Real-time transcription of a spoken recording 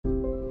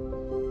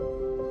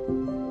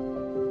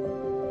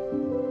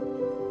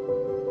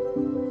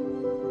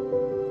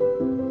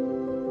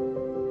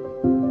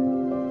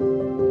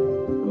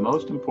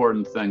most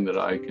important thing that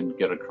I can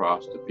get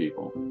across to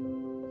people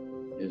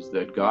is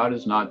that God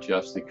is not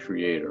just the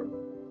creator,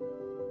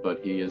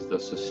 but he is the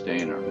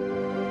sustainer.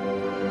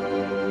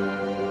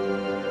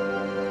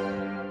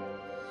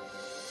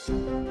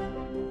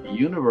 The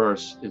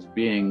universe is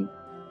being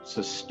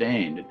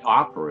sustained, it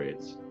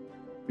operates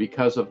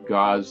because of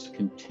God's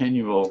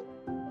continual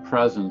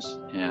presence,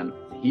 and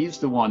he's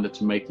the one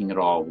that's making it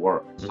all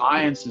work.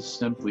 Science is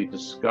simply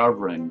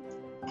discovering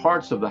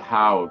parts of the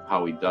how of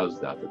how he does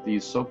that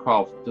these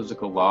so-called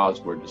physical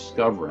laws we're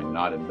discovering,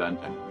 not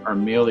inventing, are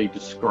merely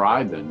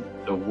describing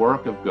the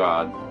work of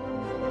God.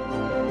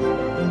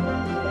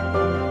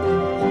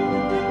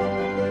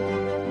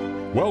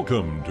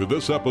 Welcome to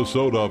this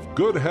episode of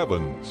Good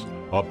Heavens,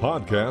 a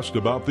podcast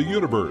about the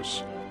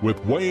universe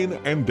with Wayne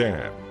and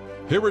Dan.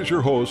 Here is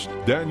your host,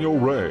 Daniel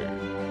Ray.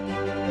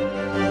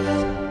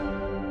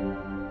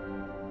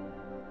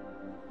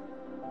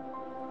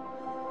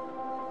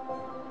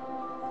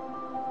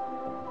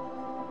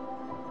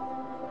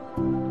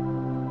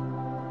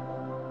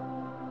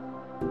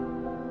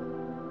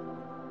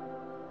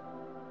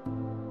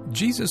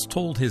 Jesus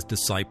told his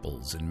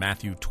disciples in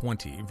Matthew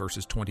 20,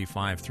 verses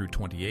 25 through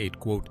 28,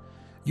 quote,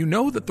 "You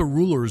know that the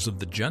rulers of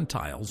the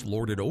Gentiles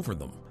lord it over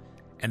them,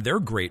 and their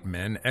great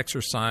men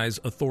exercise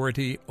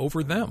authority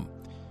over them.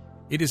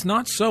 It is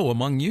not so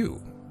among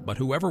you, but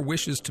whoever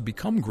wishes to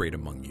become great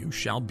among you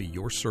shall be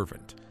your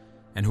servant,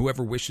 and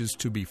whoever wishes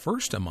to be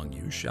first among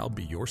you shall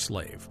be your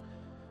slave.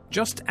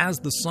 Just as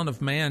the Son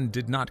of Man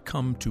did not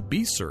come to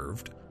be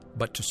served,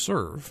 but to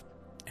serve,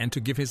 and to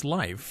give his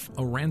life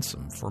a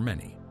ransom for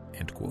many."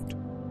 End quote.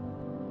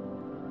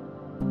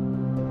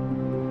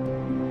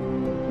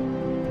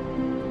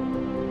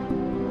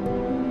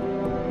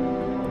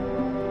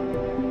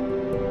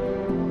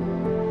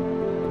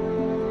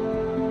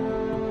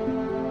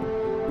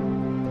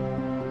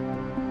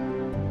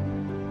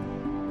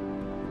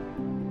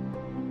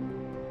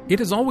 It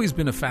has always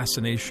been a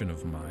fascination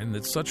of mine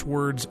that such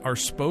words are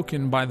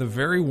spoken by the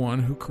very one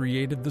who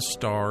created the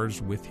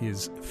stars with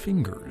his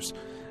fingers,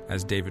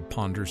 as David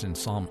ponders in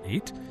Psalm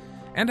 8,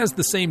 and as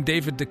the same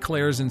David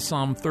declares in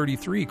Psalm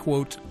 33,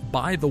 quote,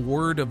 "By the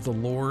word of the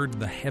Lord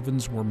the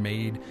heavens were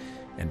made,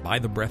 and by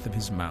the breath of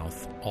his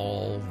mouth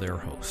all their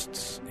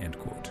hosts," end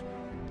quote.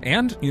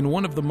 And in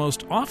one of the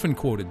most often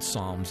quoted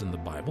psalms in the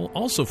Bible,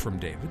 also from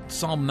David,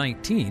 Psalm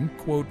 19,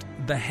 quote,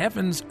 "The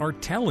heavens are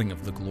telling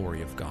of the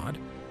glory of God,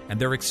 and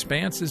their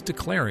expanse is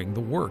declaring the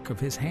work of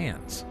his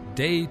hands.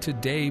 Day to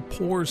day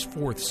pours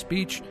forth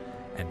speech,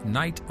 and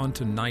night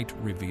unto night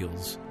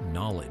reveals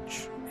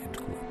knowledge," end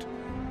quote.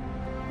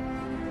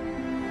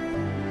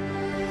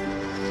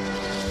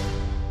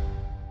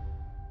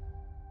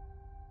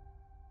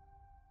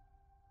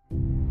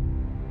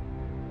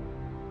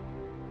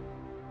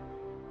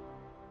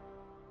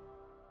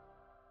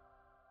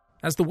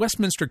 As the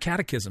Westminster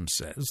Catechism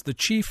says, the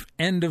chief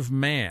end of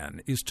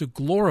man is to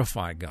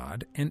glorify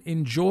God and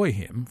enjoy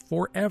him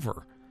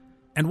forever.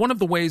 And one of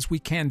the ways we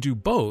can do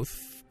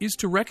both is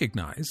to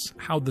recognize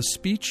how the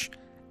speech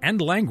and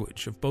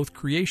language of both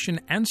creation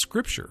and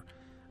Scripture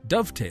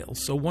dovetail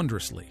so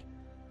wondrously.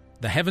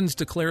 The heavens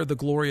declare the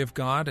glory of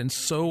God, and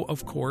so,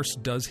 of course,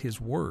 does his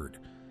word.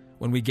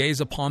 When we gaze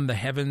upon the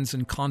heavens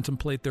and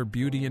contemplate their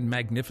beauty and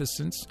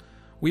magnificence,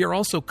 we are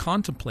also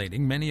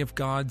contemplating many of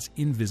God's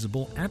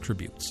invisible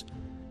attributes.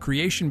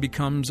 Creation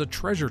becomes a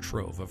treasure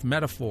trove of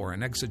metaphor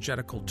and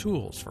exegetical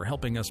tools for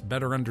helping us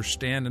better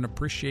understand and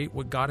appreciate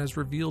what God has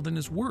revealed in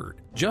his word,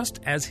 just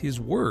as his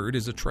word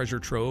is a treasure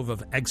trove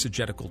of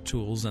exegetical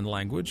tools and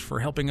language for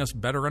helping us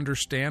better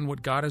understand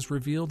what God has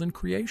revealed in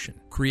creation.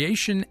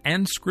 Creation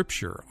and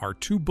Scripture are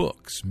two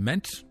books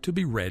meant to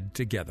be read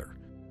together.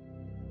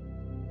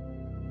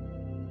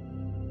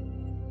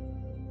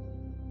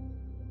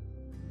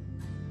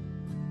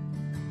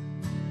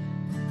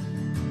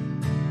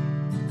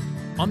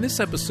 On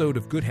this episode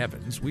of Good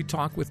Heavens, we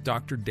talk with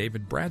Dr.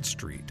 David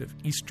Bradstreet of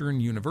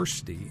Eastern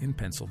University in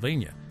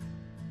Pennsylvania.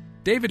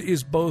 David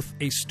is both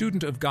a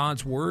student of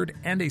God's Word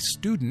and a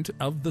student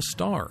of the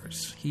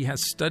stars. He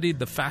has studied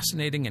the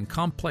fascinating and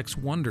complex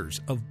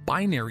wonders of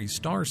binary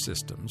star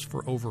systems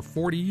for over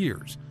 40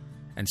 years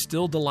and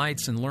still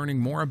delights in learning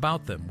more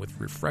about them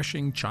with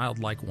refreshing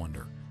childlike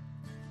wonder.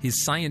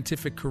 His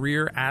scientific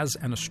career as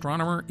an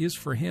astronomer is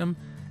for him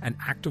an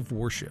act of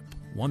worship,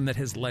 one that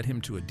has led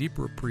him to a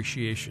deeper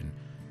appreciation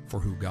for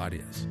who God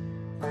is.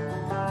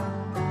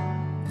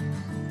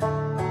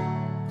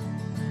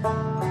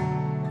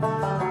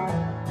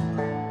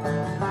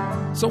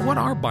 So what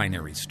are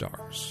binary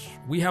stars?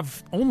 We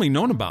have only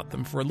known about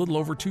them for a little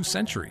over 2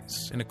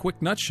 centuries. In a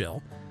quick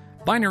nutshell,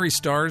 binary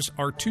stars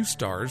are two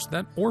stars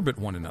that orbit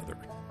one another,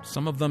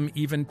 some of them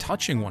even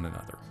touching one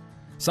another.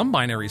 Some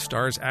binary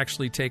stars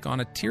actually take on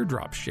a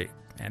teardrop shape,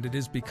 and it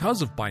is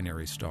because of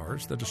binary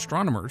stars that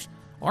astronomers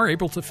are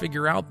able to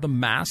figure out the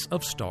mass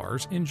of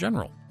stars in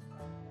general.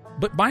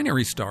 But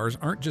binary stars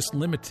aren't just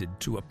limited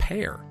to a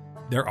pair.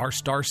 There are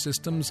star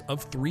systems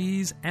of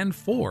 3s and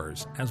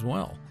 4s as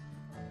well.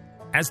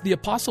 As the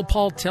Apostle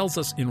Paul tells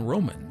us in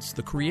Romans,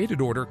 the created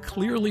order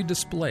clearly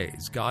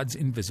displays God's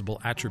invisible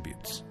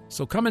attributes.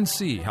 So come and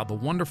see how the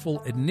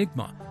wonderful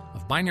enigma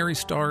of binary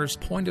stars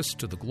point us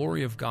to the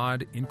glory of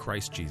God in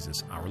Christ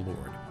Jesus our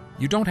Lord.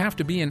 You don't have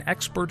to be an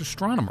expert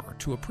astronomer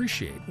to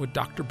appreciate what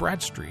Dr.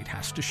 Bradstreet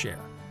has to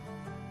share.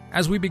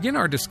 As we begin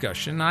our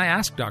discussion, I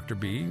ask Dr.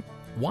 B,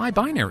 why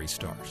binary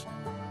stars?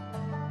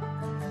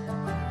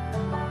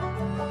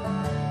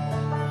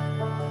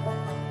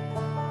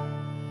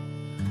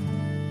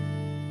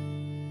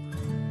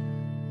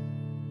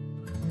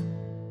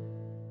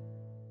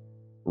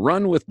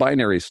 Run with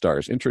binary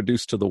stars.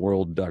 Introduce to the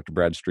world, Dr.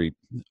 Bradstreet,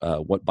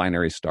 what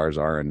binary stars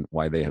are and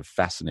why they have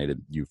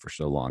fascinated you for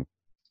so long.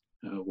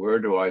 Where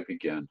do I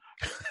begin?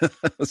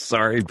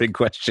 Sorry, big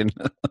question.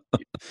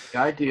 The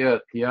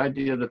idea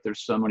that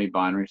there's so many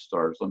binary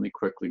stars, let me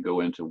quickly go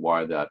into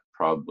why that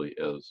probably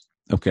is.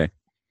 Okay.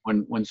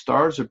 When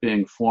stars are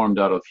being formed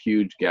out of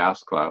huge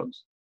gas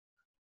clouds,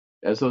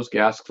 as those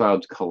gas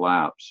clouds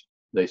collapse,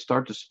 they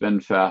start to spin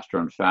faster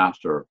and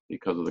faster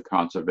because of the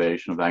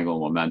conservation of angular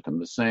momentum.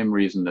 The same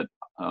reason that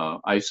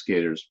ice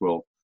skaters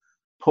will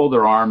pull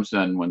their arms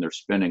in when they're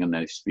spinning and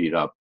they speed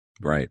up.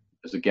 Right.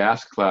 As the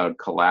gas cloud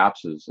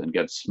collapses and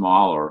gets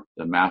smaller,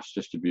 the mass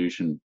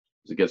distribution,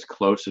 as it gets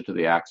closer to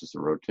the axis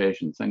of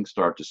rotation, things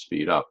start to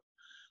speed up.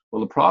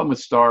 Well, the problem with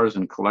stars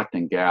and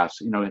collecting gas,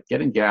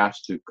 getting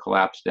gas to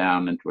collapse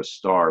down into a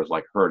star is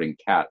like herding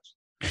cats.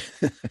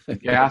 The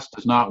gas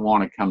does not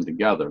want to come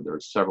together. There are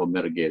several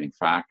mitigating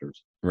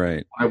factors,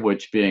 right? One of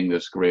which being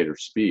this greater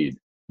speed.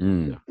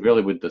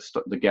 Really, with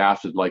the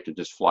gas would like to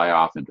just fly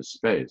off into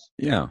space.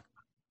 Yeah.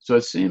 So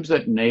it seems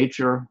that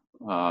nature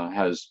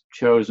has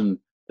chosen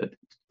that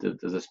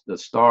the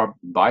star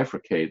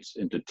bifurcates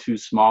into two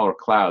smaller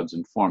clouds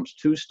and forms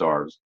two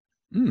stars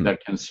that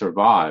can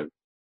survive,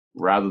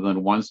 rather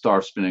than one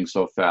star spinning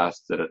so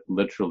fast that it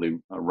literally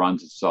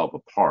runs itself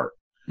apart.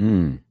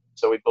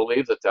 So we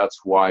believe that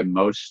that's why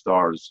most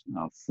stars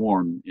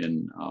form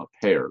in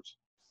pairs.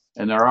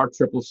 And there are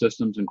triple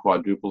systems and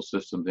quadruple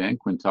systems and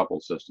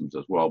quintuple systems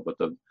as well, but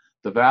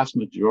the vast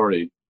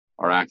majority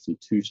are actually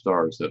two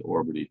stars that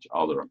orbit each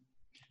other.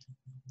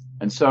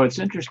 And so it's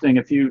interesting,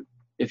 if you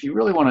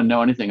really want to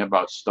know anything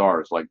about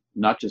stars, like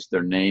not just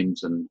their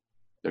names and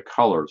their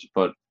colors,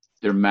 but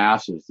their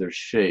masses, their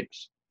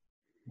shapes,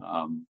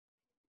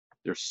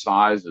 their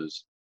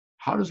sizes,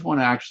 how does one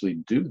actually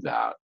do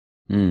that?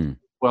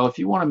 Well, if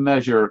you want to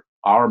measure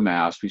our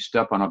mass, we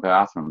step on a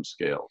bathroom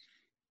scale.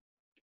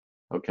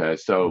 Okay,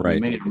 so right.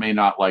 We may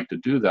not like to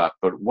do that,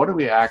 but what are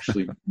we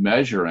actually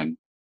measuring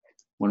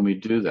when we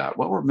do that?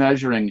 What we're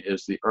measuring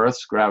is the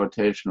Earth's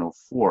gravitational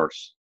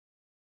force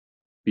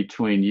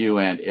between you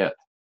and it.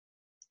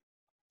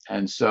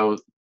 And so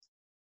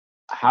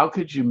how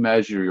could you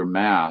measure your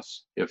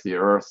mass if the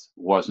Earth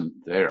wasn't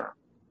there?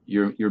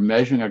 You're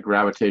measuring a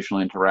gravitational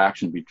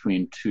interaction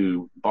between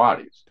two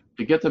bodies.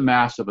 To get the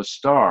mass of a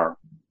star,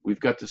 we've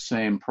got the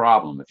same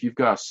problem. If you've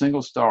got a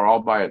single star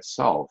all by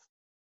itself,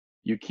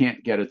 you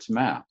can't get its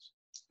mass.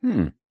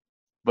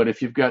 But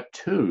if you've got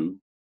two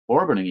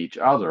orbiting each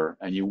other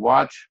and you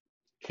watch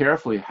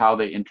carefully how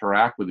they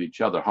interact with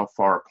each other, how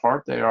far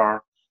apart they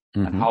are,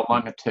 and how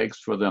long it takes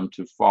for them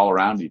to fall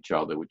around each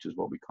other, which is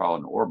what we call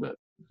an orbit,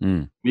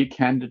 we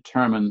can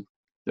determine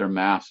their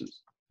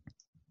masses.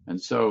 And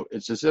so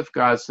it's as if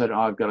God said,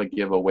 I've got to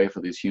give a way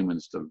for these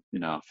humans to,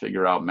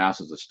 figure out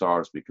masses of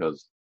stars,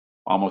 because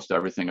almost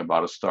everything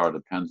about a star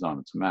depends on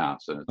its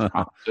mass and its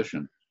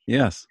composition.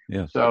 Yes.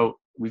 So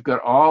we've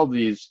got all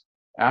these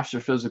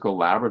astrophysical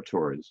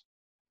laboratories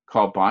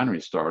called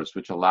binary stars,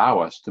 which allow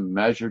us to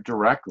measure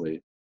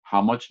directly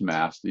how much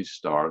mass these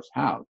stars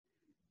have.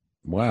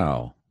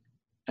 Wow.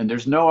 And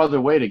there's no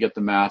other way to get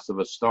the mass of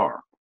a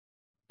star.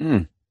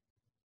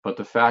 But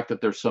the fact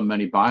that there's so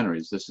many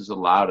binaries, this has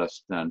allowed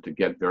us then to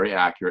get very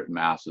accurate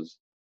masses.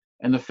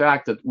 And the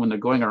fact that when they're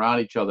going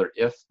around each other,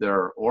 if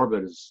their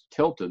orbit is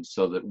tilted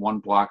so that one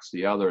blocks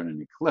the other in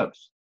an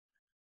eclipse,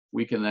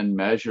 we can then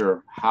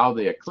measure how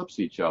they eclipse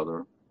each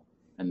other.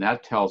 And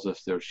that tells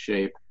us their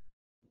shape,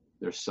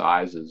 their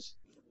sizes,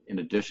 in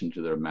addition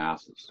to their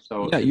masses.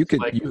 So yeah,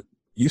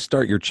 you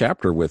start your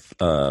chapter with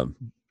an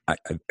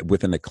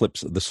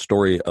eclipse, the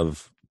story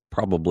of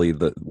probably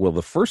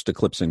the first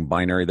eclipsing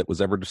binary that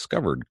was ever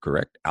discovered,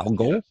 correct?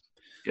 Algol?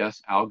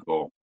 Yes,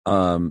 Algol.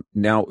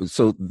 Now,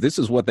 so this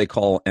is what they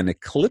call an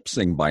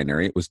eclipsing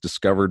binary. It was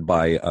discovered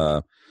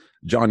by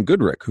John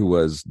Goodrick, who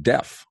was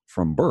deaf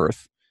from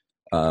birth.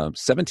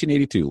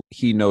 1782,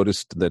 he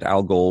noticed that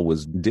Algol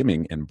was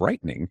dimming and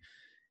brightening.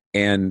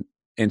 And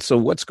so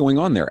what's going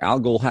on there?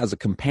 Algol has a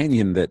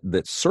companion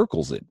that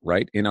circles it,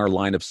 right, in our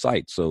line of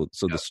sight. So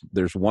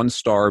there's one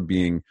star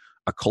being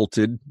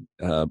occulted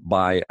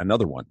by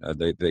another one.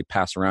 They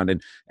pass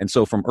around. And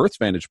so from Earth's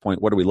vantage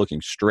point, what are we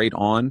looking? Straight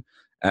on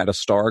at a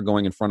star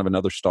going in front of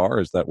another star?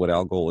 Is that what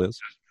Algol is?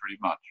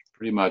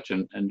 Pretty much.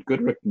 And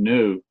Goodrick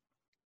knew,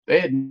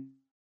 they had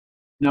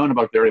known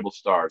about variable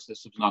stars.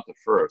 This was not the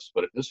first,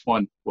 but this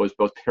one was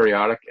both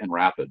periodic and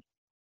rapid.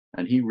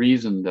 And he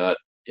reasoned that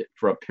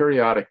for a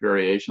periodic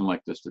variation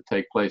like this to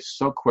take place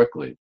so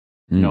quickly,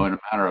 in a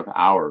matter of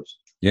hours.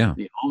 Yeah.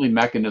 The only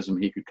mechanism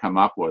he could come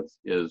up with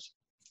is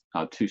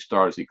two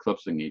stars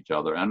eclipsing each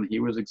other, and he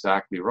was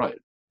exactly right.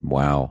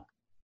 Wow.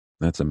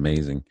 That's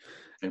amazing.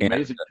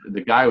 Amazing.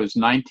 The guy was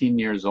 19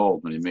 years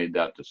old when he made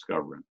that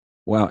discovery.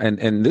 Wow,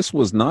 and this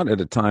was not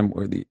at a time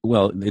where the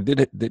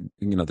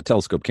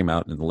telescope came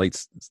out in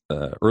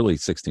the early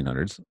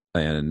 1600s,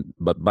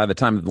 but by the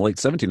time of the late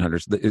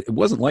 1700s, it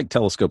wasn't like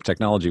telescope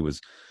technology was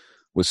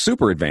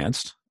super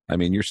advanced. I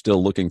mean, you're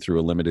still looking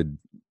through a limited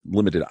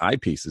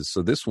eyepieces,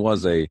 so this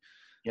was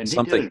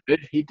something.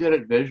 He did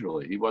it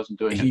visually. He wasn't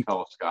doing a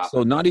telescope.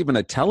 So not even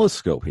a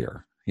telescope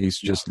here. He's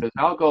just because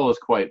Algol is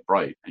quite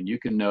bright, and you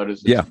can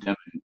notice it's dimming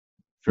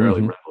fairly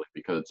readily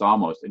because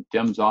it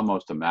dims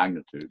almost to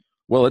magnitude.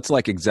 Well, it's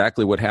like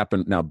exactly what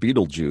happened. Now,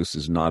 Betelgeuse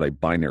is not a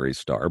binary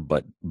star,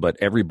 but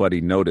everybody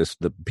noticed,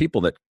 the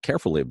people that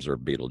carefully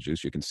observed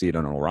Betelgeuse, you can see it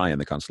on Orion,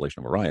 the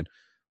constellation of Orion,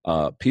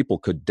 people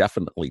could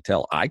definitely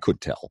tell, I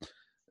could tell,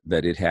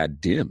 that it had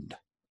dimmed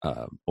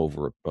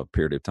over a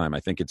period of time.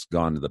 I think it's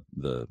gone to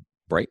the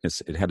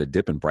brightness. It had a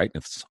dip in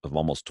brightness of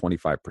almost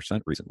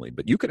 25% recently,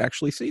 but you could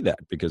actually see that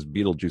because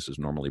Betelgeuse is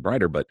normally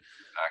brighter. But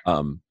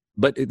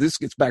this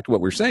gets back to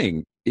what we're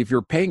saying. If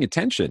you're paying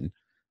attention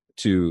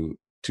to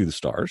the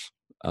stars,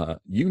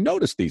 you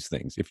notice these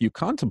things. If you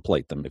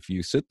contemplate them, if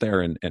you sit there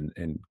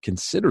and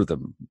consider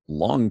them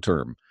long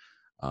term,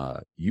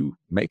 you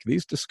make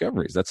these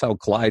discoveries. That's how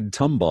Clyde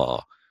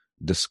Tombaugh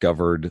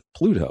discovered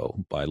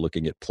Pluto, by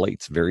looking at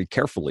plates very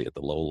carefully at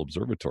the Lowell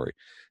Observatory.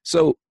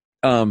 So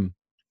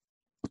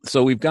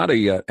we've got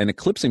an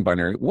eclipsing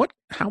binary. What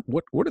are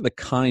the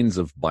kinds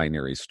of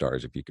binary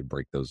stars, if you could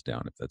break those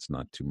down, if that's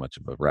not too much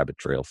of a rabbit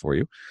trail for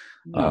you?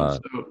 No,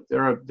 so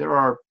there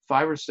are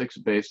 5 or 6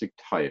 basic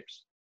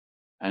types.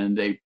 And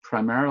it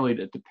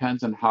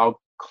depends on how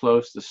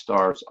close the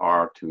stars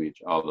are to each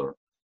other.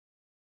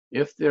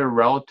 If they're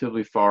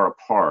relatively far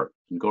apart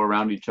and go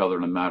around each other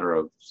in a matter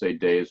of, say,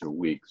 days or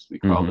weeks, we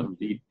call them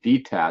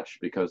detached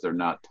because they're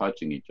not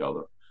touching each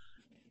other.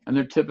 And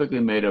they're typically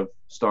made of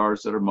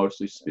stars that are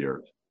mostly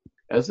spheres.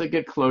 As they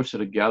get closer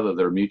together,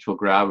 their mutual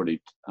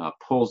gravity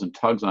pulls and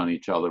tugs on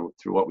each other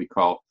through what we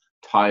call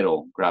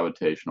tidal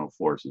gravitational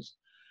forces.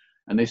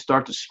 And they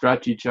start to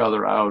stretch each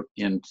other out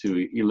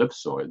into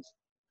ellipsoids.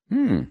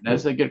 And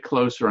as they get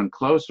closer and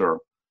closer,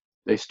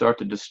 they start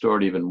to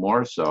distort even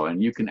more so.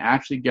 And you can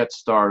actually get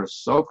stars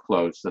so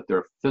close that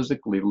they're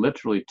physically,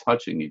 literally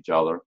touching each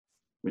other,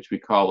 which we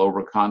call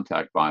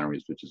overcontact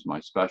binaries, which is my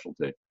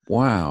specialty.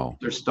 Wow.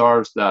 They're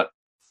stars that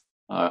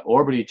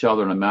orbit each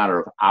other in a matter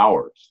of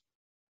hours,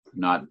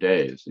 not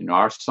days.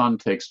 Our sun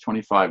takes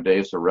 25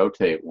 days to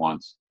rotate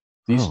once.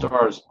 These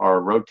stars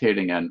are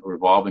rotating and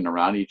revolving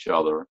around each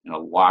other in a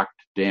locked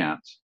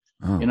dance.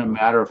 In a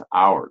matter of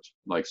hours,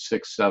 like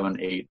 6, 7,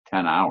 8,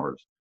 10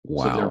 hours.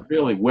 Wow. So they're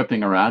really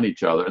whipping around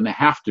each other, and they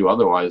have to,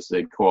 otherwise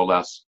they'd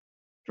coalesce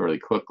fairly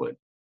quickly.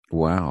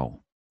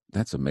 Wow,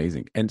 that's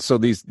amazing. And so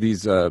these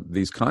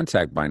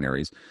contact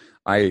binaries,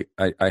 I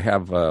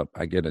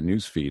get a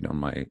news feed on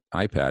my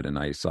iPad, and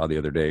I saw the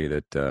other day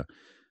that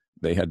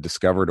they had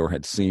discovered or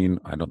had seen,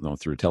 I don't know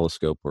through a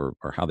telescope or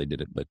how they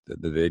did it, but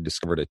they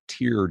discovered a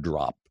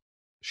teardrop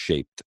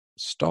shaped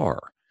star,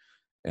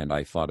 and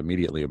I thought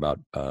immediately about.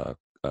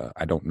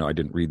 I don't know. I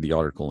didn't read the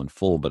article in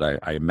full, but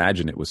I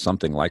imagine it was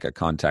something like a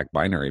contact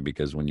binary,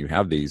 because when you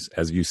have these,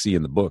 as you see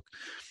in the book,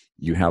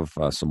 you have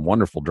some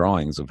wonderful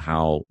drawings of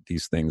how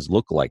these things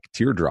look like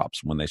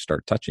teardrops when they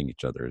start touching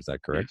each other. Is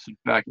that correct? Yes, in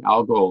fact,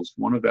 Algol's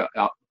one of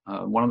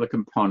the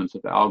components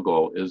of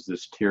Algol is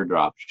this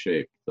teardrop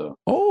shape.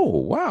 Oh,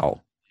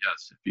 wow.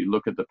 Yes, if you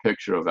look at the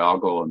picture of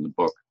Algol in the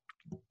book,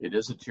 it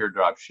is a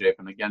teardrop shape.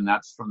 And again,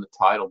 that's from the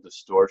tidal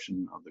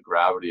distortion of the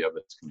gravity of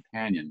its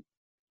companion,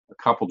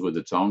 coupled with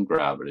its own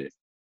gravity.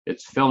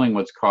 It's filling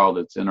what's called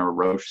its inner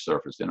Roche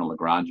surface, inner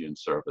Lagrangian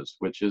surface,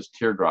 which is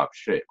teardrop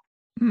shaped.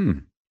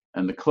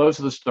 And the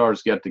closer the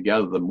stars get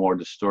together, the more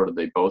distorted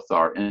they both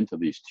are into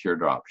these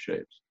teardrop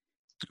shapes.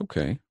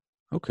 Okay.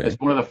 It's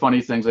one of the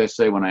funny things I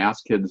say when I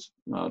ask kids,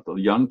 the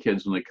young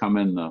kids, when they come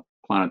in the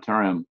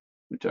planetarium,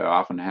 which I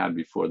often had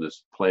before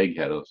this plague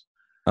hit us.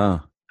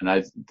 And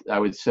I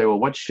would say, well,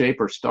 what shape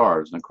are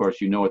stars? And of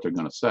course, you know what they're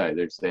going to say.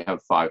 They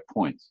have 5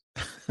 points.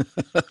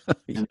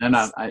 And then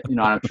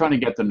I'm trying to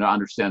get them to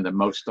understand that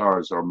most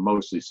stars are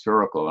mostly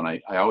spherical. And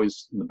I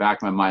always, in the back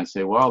of my mind,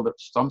 say, well,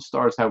 some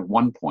stars have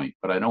 1 point,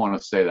 but I don't want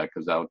to say that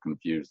because that would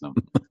confuse them.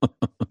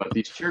 But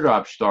these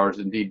teardrop stars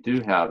indeed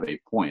do have a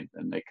point,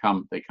 and they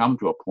come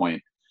to a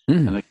point,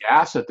 and the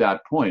gas at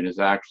that point is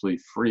actually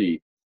free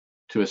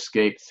to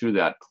escape through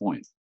that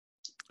point.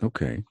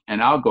 Okay.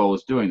 And Algol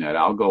is doing that.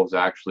 Algol is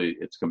actually,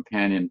 its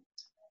companion,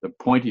 the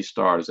pointy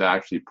star, is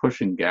actually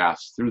pushing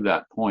gas through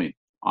that point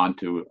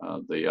onto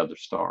the other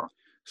star.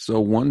 So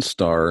one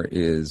star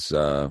is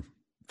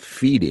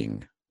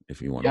feeding,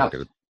 if you want to look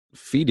at it,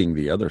 feeding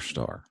the other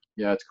star.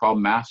 Yeah, it's called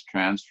mass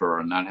transfer,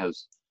 and that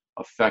has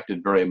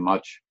affected very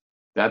much.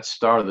 That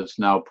star that's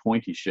now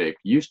pointy shaped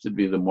used to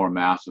be the more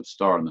massive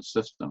star in the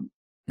system.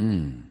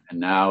 Mm. And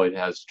now it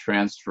has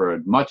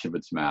transferred much of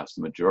its mass,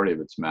 the majority of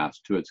its mass,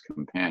 to its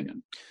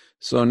companion.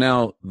 So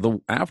now,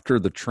 after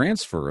the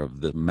transfer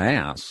of the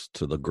mass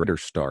to the greater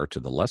star to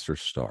the lesser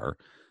star,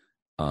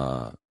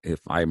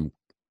 if I've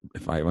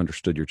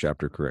understood your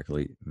chapter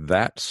correctly,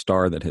 that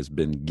star that has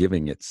been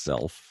giving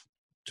itself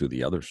to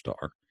the other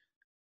star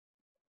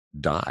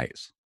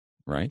dies,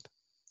 right?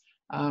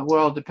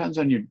 Well, it depends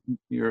on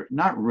your.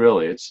 Not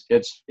really.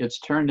 It's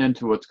turned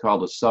into what's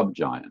called a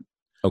subgiant.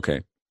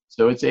 Okay.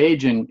 So it's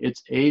aging.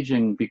 It's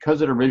aging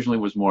because it originally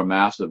was more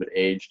massive. It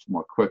aged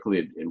more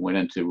quickly. It went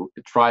into.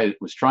 It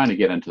was trying to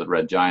get into the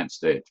red giant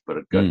stage, but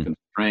it got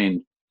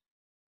constrained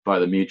by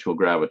the mutual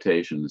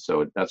gravitation.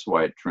 So that's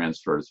why it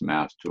transfers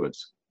mass to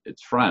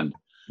its friend.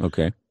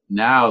 Okay.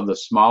 Now the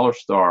smaller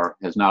star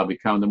has now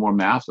become the more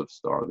massive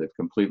star. They've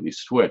completely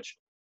switched,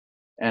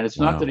 and it's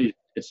not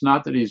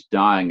that he's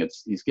dying.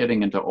 He's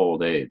getting into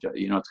old age.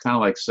 It's kind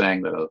of like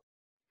saying that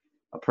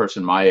a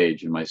person my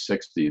age in my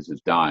 60s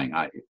is dying.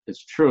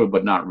 It's true,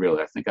 but not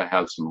really. I think I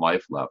have some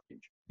life left.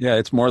 Yeah,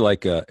 it's more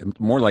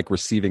like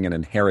receiving an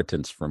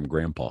inheritance from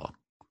grandpa.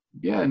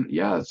 Yeah.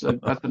 That's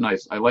a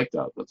nice. I like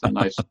that. That's a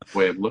nice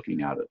way of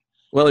looking at it.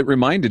 Well, it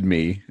reminded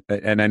me,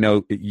 and I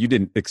know you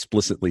didn't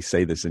explicitly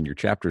say this in your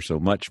chapter so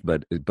much,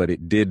 but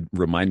it did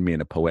remind me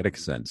in a poetic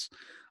sense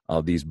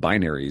of these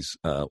binaries.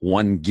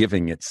 One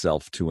giving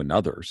itself to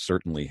another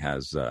certainly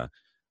has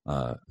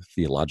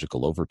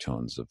theological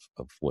overtones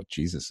of what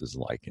Jesus is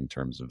like in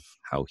terms of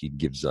how he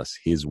gives us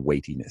his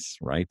weightiness,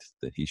 right?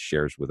 That he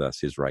shares with us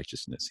his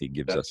righteousness. He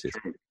gives us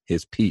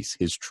his peace,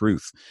 his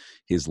truth,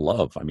 his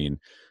love. I mean,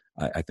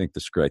 I think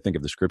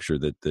of the scripture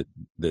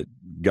that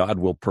God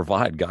will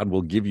provide, God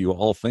will give you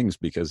all things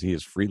because he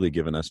has freely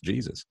given us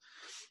Jesus.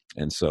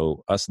 And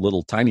so us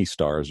little tiny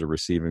stars are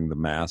receiving the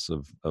mass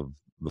of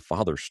the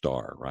Father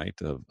star, right?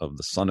 Of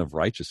the Son of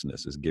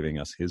Righteousness is giving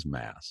us his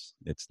mass.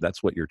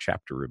 That's what your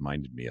chapter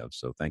reminded me of.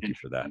 So thank you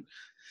for that.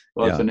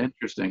 Well, yeah.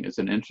 It's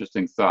an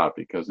interesting thought,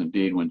 because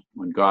indeed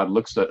when God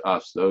looks at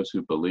us, those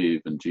who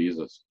believe in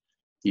Jesus,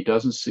 he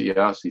doesn't see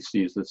us, he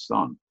sees the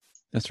Son.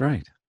 That's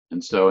right.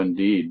 And so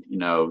indeed,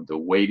 the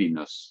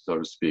weightiness, so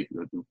to speak,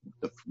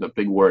 the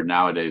big word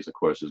nowadays, of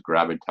course, is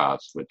gravitas,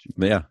 which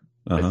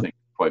I think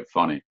is quite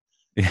funny.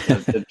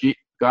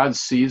 God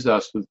sees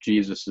us with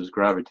Jesus'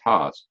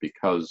 gravitas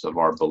because of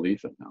our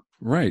belief in him.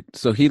 Right.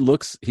 So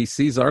he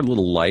sees our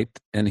little light,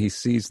 and he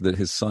sees that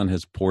his Son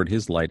has poured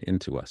his light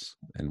into us.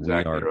 And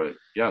exactly right.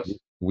 Yes.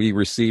 We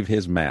receive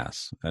his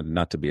mass, and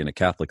not to be in a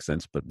Catholic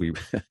sense, but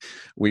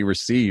we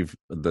receive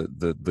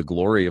the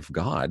glory of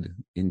God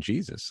in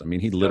Jesus. I mean,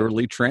 he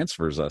literally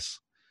transfers us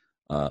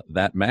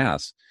that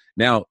mass.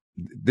 Now,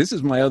 this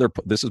is my other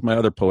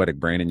poetic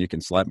brain, and you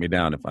can slap me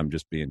down if I'm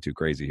just being too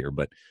crazy here,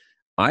 but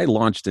I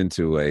launched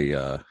into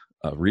a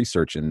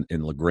research in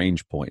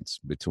Lagrange points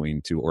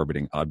between two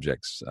orbiting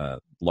objects,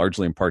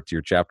 largely in part to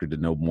your chapter to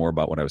know more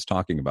about what I was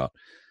talking about.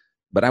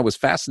 But I was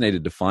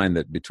fascinated to find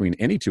that between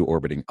any two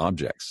orbiting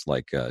objects,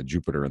 like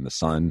Jupiter and the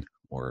Sun,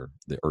 or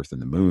the Earth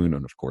and the Moon,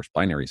 and of course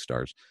binary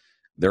stars,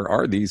 there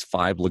are these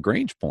 5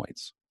 Lagrange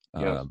points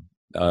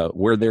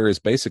where there is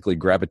basically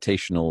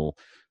gravitational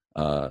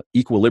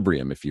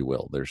equilibrium, if you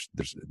will.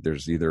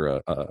 There's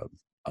either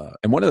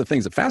and one of the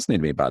things that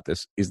fascinated me about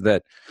this is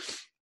that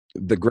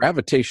the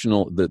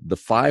gravitational, the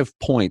 5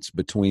 points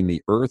between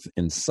the Earth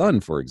and Sun,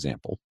 for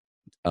example,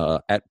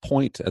 at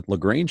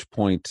Lagrange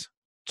point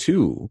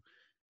 2,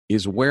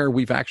 is where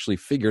we've actually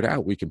figured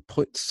out we can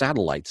put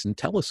satellites and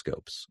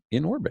telescopes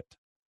in orbit.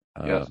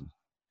 And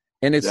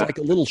it's like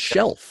a little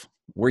shelf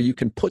where you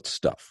can put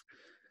stuff.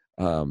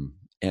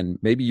 And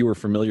maybe you were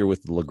familiar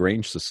with the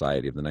Lagrange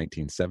Society of the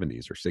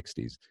 1970s or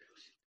 60s,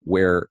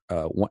 where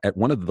at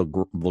one of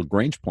the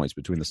Lagrange points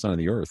between the Sun and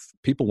the Earth,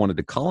 people wanted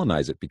to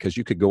colonize it because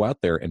you could go out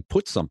there and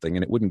put something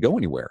and it wouldn't go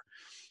anywhere.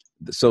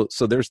 So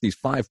there's these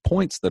 5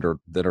 points that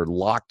are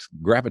locked,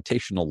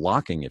 gravitational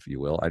locking, if you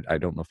will. I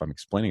don't know if I'm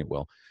explaining it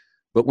well.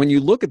 But when you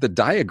look at the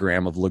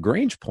diagram of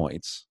Lagrange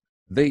points,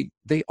 they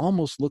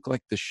almost look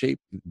like the shape,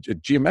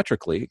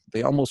 geometrically,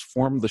 they almost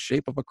form the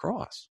shape of a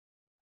cross.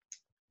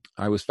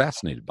 I was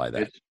fascinated by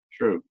that.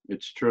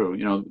 It's true.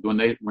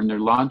 When they're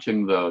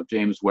launching the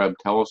James Webb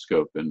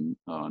Telescope in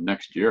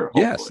next year,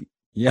 hopefully.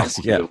 Yes,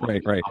 right.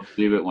 I'll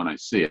believe it when I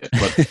see it.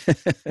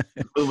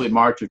 But literally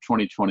March of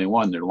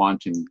 2021, they're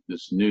launching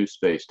this new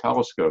space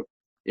telescope.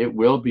 It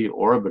will be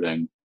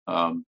orbiting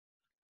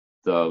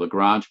the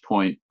Lagrange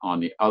point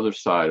on the other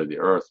side of the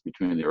Earth,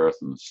 between the Earth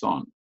and the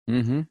Sun.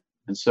 Mm-hmm.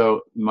 And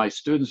so my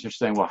students are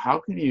saying, well, how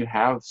can you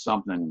have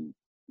something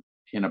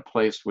in a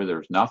place where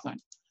there's nothing?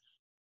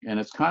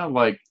 And it's kind of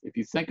like, if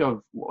you think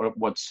of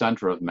what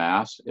center of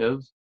mass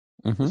is,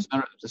 mm-hmm.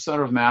 the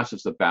center of mass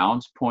is the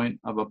balance point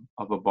of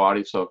a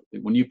body. So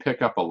when you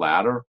pick up a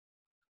ladder,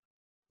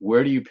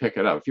 where do you pick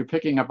it up? If you're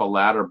picking up a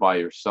ladder by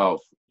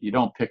yourself, you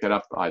don't pick it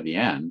up by the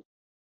end.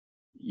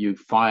 You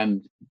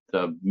find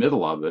the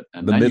middle of it,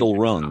 and the middle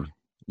rung.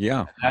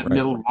 Yeah, that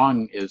middle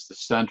rung is the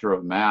center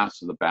of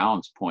mass, of the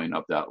balance point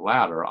of that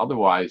ladder.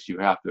 Otherwise, you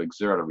have to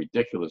exert a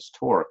ridiculous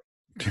torque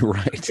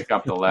Right. Pick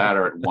up the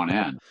ladder at one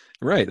end.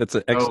 Right. That's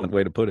an excellent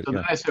way to put it. So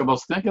then I said, well,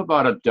 think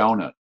about a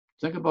donut.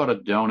 Think about a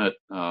donut,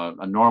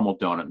 a normal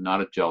donut, not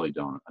a jelly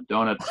donut, a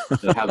donut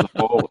that has a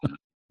hole in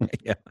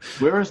it. Yeah.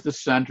 Where is the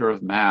center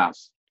of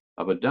mass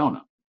of a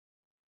donut?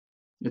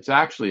 It's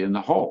actually in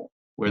the hole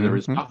where there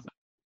is nothing.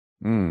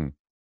 Mm.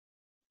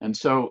 And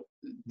so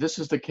this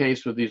is the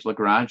case with these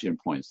Lagrangian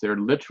points. They're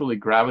literally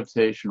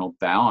gravitational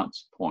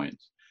balance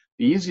points.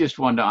 The easiest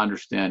one to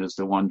understand is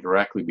the one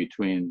directly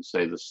between,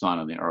 say, the sun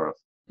and the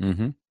earth.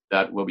 Mm-hmm.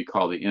 That what we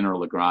call the inner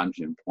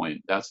Lagrangian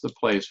point. That's the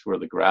place where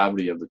the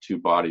gravity of the two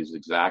bodies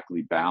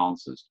exactly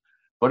balances,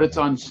 but it's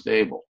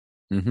unstable.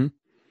 Mm-hmm.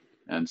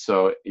 And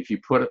so if you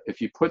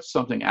put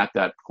something at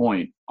that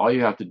point, all you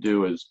have to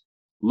do is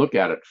look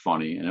at it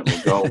funny, and it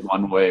will go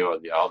one way or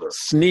the other.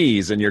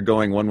 Sneeze, and you're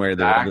going one way or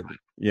the other.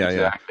 Yeah,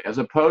 exactly. As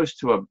opposed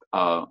to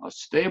a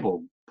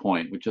stable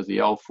point, which is the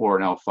L4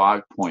 and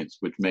L5 points,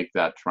 which make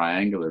that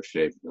triangular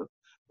shape,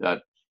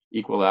 that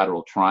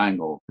equilateral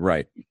triangle.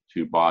 Right.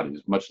 Two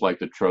bodies, much like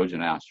the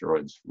Trojan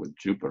asteroids with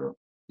Jupiter.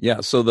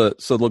 Yeah. So the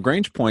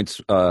Lagrange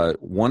points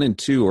 1 and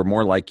 2 are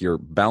more like you're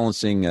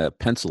balancing a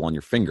pencil on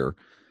your finger.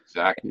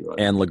 Exactly right.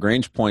 And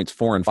Lagrange points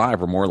 4 and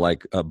 5 are more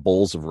like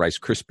bowls of Rice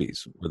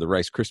Krispies, where the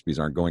Rice Krispies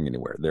aren't going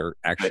anywhere. They're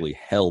actually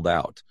held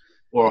out.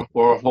 Or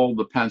hold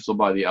the pencil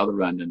by the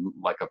other end and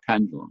like a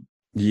pendulum.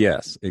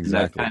 Yes,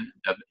 exactly.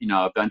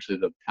 Eventually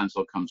the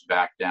pencil comes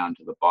back down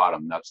to the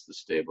bottom. That's the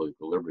stable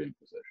equilibrium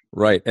position.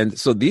 Right. And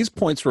so these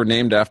points were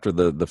named after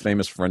the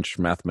famous French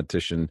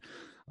mathematician,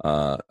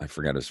 I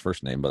forgot his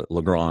first name, but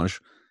Lagrange.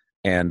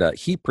 And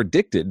he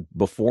predicted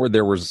before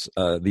there was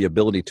the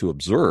ability to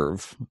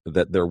observe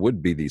that there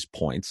would be these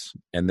points.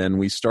 And then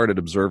we started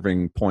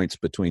observing points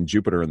between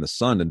Jupiter and the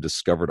sun and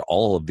discovered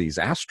all of these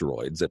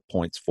asteroids at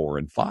points 4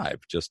 and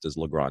 5, just as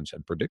Lagrange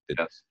had predicted.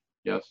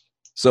 Yes.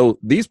 So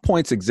these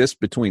points exist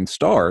between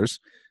stars,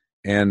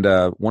 and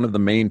one of the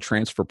main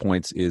transfer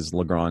points is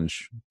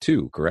Lagrange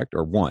 2, correct?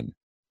 Or 1.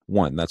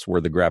 1. That's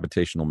where the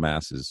gravitational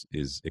mass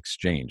is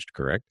exchanged,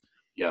 correct?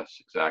 Yes,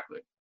 exactly.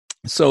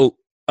 So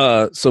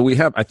we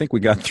have. I think we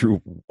got through.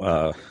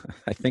 I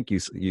think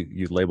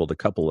you labeled a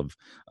couple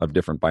of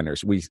different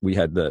binaries.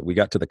 We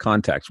got to the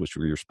contacts, which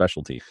were your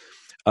specialty.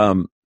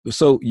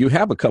 So you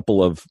have a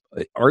couple of.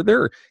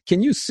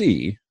 Can you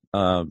see?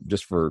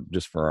 Just for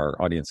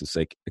our audience's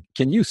sake,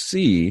 can you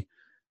see?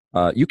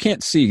 You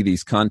can't see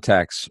these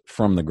contacts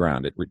from the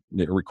ground. It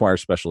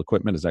requires special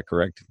equipment. Is that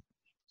correct?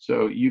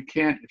 So you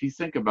can't. If you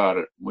think about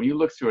it, when you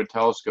look through a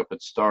telescope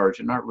at stars,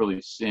 you're not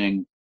really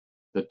seeing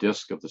the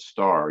disk of the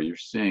star. You're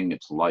seeing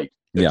its light.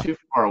 They're too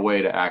far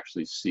away to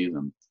actually see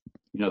them.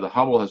 The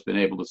Hubble has been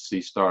able to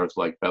see stars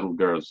like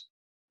Betelgeuse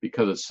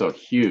because it's so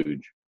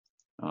huge.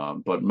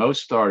 But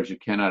most stars, you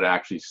cannot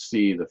actually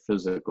see the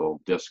physical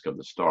disk of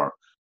the star.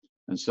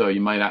 And so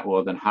you might ask,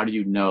 well, then how do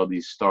you know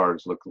these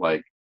stars look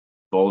like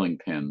bowling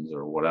pins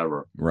or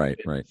whatever? Right.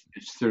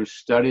 It's through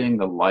studying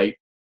the light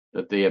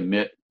that they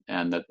emit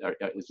and that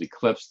is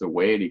eclipsed. The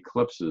way it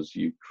eclipses,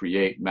 you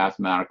create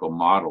mathematical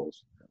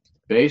models.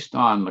 Based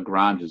on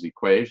Lagrange's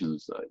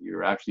equations,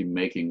 you're actually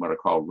making what are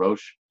called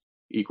Roche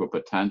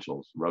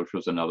equipotentials. Roche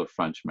was another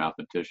French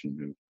mathematician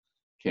who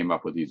came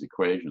up with these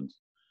equations.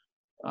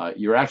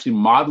 You're actually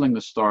modeling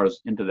the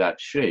stars into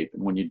that shape,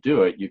 and when you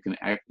do it, you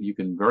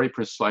can very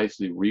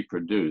precisely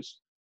reproduce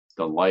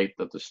the light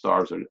that the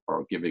stars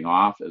are giving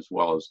off, as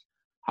well as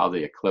how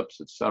they eclipse,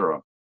 etc.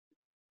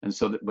 And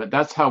so, but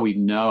that's how we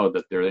know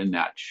that they're in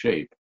that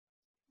shape,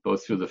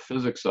 both through the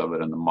physics of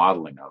it and the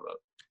modeling of it.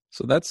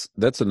 So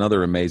that's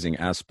another amazing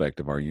aspect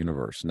of our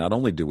universe. Not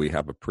only do we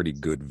have a pretty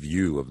good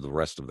view of the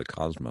rest of the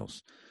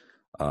cosmos,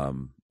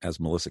 as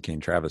Melissa Cain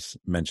Travis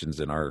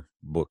mentions in our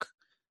book,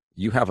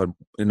 you have an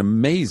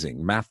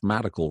amazing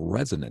mathematical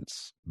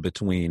resonance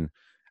between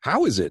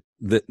how is it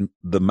that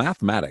the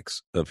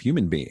mathematics of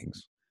human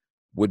beings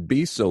would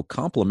be so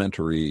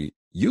complementary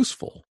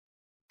useful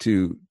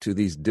to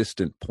these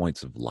distant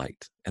points of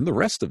light and the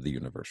rest of the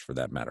universe for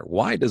that matter.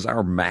 Why does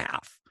our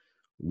math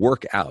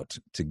work out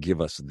to give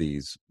us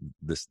these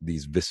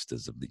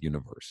vistas of the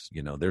universe?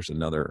 There's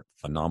another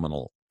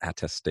phenomenal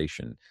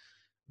attestation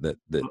that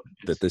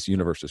this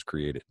universe is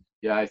created.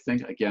 Yeah, I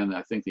think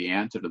the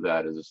answer to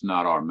that is it's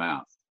not our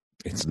math.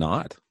 It's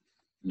not.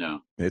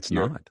 No, it's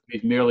not.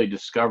 We've merely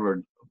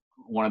discovered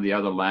one of the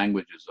other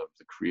languages of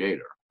the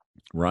Creator.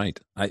 Right.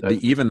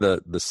 Even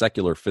the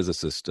secular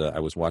physicist, I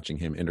was watching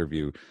him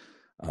interview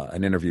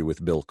an interview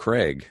with Bill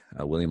Craig,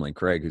 William Lane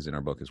Craig, who's in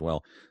our book as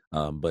well.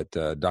 But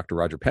Dr.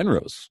 Roger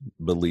Penrose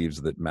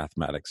believes that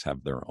mathematics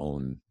have their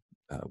own.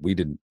 We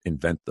didn't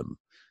invent them;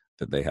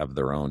 that they have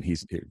their own.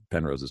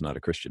 Penrose is not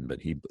a Christian, but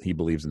he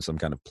believes in some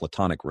kind of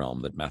Platonic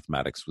realm that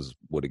mathematics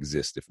would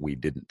exist if we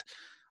didn't.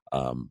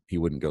 He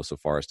wouldn't go so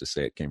far as to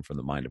say it came from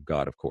the mind of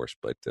God, of course,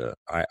 but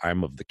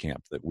I'm of the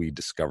camp that we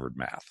discovered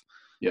math.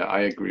 Yeah,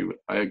 I agree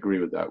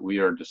with that. We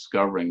are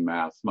discovering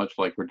math, much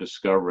like we're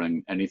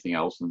discovering anything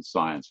else in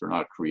science. We're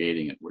not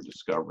creating it; we're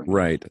discovering it.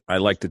 Right. I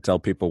like to tell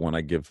people when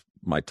I give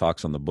my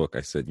talks on the book,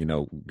 I said,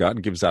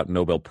 God gives out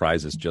Nobel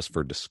Prizes just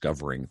for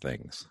discovering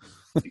things.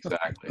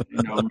 Exactly.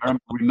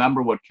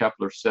 Remember what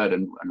Kepler said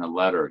in a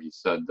letter. He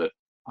said that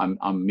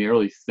I'm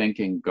merely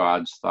thinking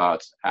God's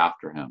thoughts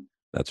after him.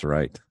 That's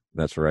right.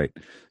 That's right.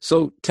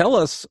 So tell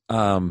us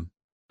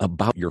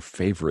about your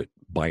favorite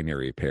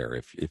binary pair,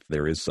 if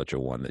there is such a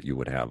one that you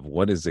would have.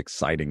 What is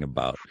exciting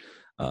about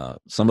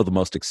some of the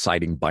most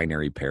exciting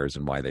binary pairs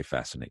and why they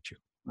fascinate you?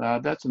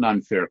 That's an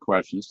unfair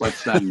question. It's like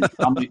saying,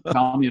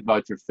 tell me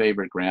about your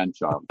favorite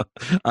grandchild.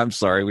 I'm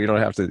sorry, we don't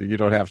have to. You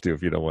don't have to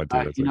if you don't want to.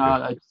 Okay.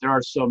 There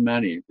are so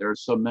many. There are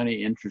so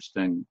many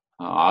interesting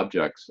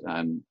objects,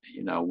 and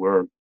I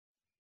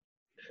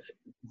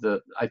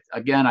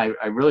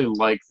really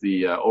like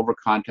the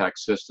overcontact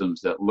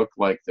systems that look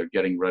like they're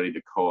getting ready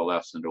to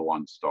coalesce into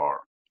one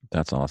star.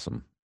 That's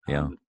awesome.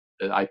 Yeah.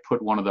 I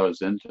put one of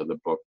those into the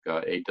book,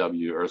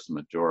 A.W. Ursa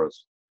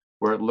Majoris,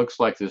 where it looks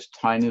like this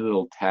tiny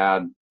little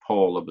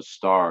tadpole of a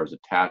star is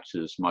attached to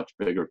this much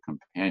bigger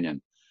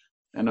companion.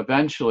 And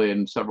eventually,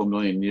 in several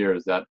million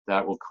years, that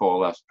will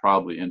coalesce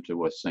probably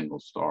into a single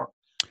star.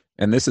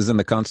 And this is in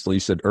the constellation, you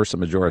said Ursa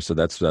Majoris, so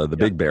that's the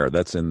Big Bear.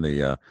 That's in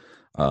the,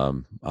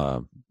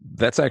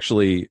 that's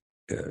actually,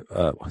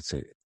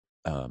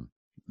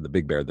 the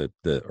Big Bear, the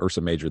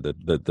Ursa Major,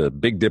 the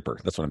Big Dipper.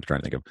 That's what I'm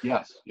trying to think of.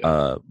 Yes.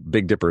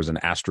 Big Dipper is an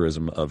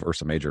asterism of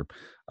Ursa Major,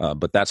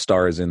 but that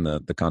star is in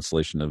the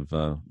constellation of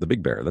the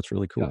Big Bear. That's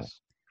really cool.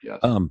 Yes.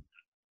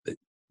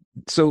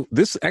 So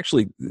this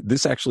actually,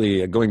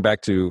 going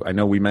back to, I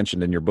know we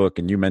mentioned in your book,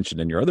 and you mentioned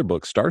in your other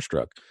book,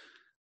 Starstruck,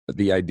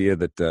 the idea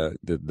that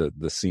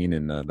the scene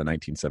in the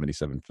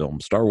 1977 film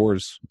Star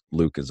Wars,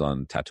 Luke is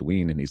on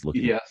Tatooine and he's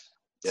looking at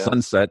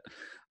sunset.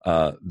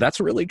 That's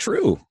really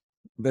true.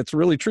 That's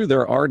really true.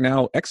 There are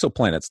now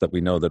exoplanets that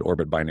we know that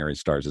orbit binary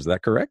stars. Is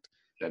that correct?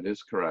 That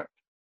is correct.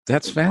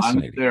 That's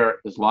fascinating.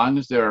 As long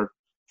as they're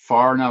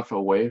far enough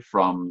away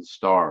from the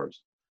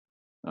stars,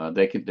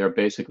 they're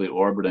basically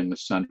orbiting the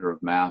center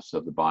of mass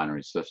of the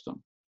binary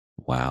system.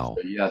 Wow.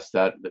 So yes,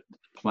 the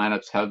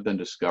planets have been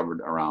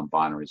discovered around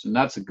binaries, and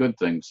that's a good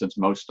thing since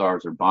most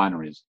stars are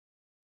binaries.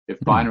 If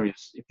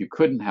you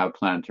couldn't have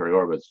planetary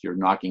orbits, you're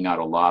knocking out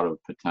a lot of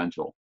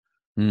potential.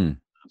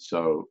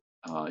 So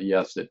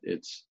yes,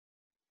 it's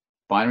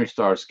binary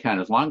stars can,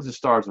 as long as the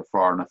stars are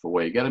far enough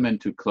away. You get them in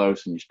too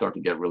close, and you start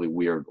to get really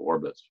weird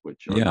orbits,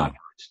 which are not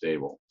very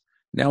stable.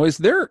 Now, are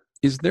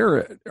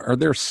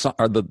there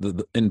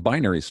in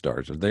binary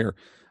stars? Is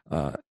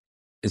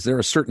there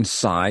a certain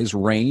size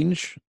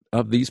range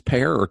of these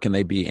pair, or can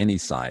they be any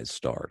size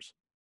stars?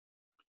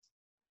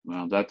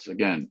 Well, that's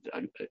again,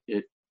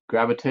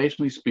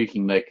 gravitationally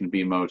speaking, they can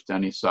be most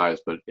any size.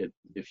 But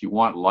if you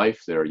want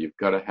life there, you've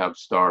got to have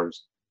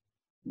stars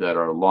that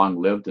are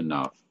long-lived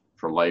enough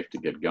for life to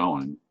get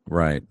going.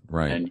 Right.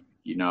 And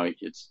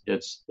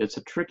it's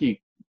a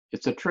tricky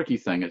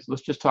thing.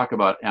 Let's just talk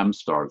about M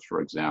stars,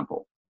 for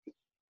example.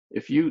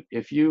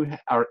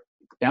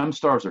 M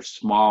stars are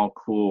small,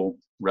 cool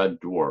red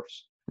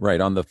dwarfs.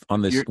 Right. On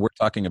this, we're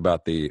talking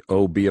about the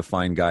 "Oh, be a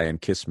fine guy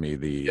and kiss me."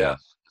 The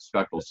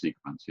spectral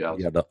sequence. Yes.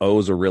 Yeah. The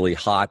O's are really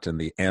hot, and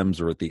the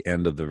M's are at the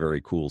end of the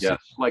very cool. Yes,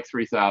 like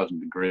 3,000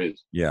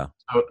 degrees. Yeah.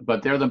 So,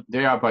 but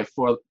they are by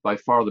far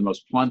the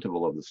most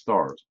plentiful of the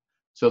stars.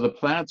 So the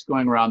planets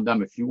going around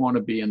them, if you want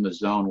to be in the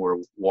zone where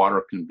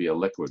water can be a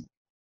liquid,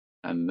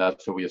 and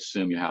that's what we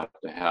assume you have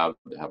to have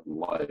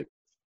life,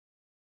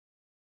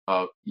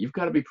 you've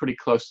got to be pretty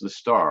close to the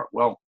star.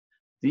 Well,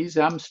 these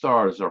M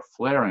stars are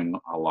flaring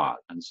a lot,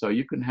 and so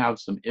you can have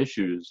some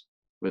issues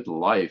with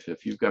life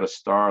if you've got a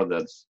star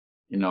that's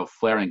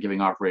flaring,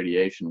 giving off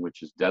radiation,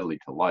 which is deadly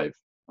to life,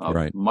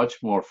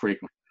 much more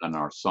frequently than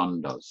our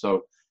sun does.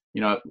 So,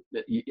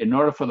 in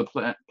order for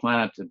the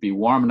planet to be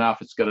warm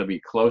enough, it's got to be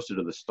closer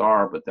to the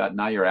star, but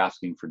now you're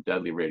asking for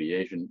deadly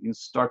radiation. You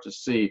start to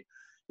see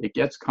it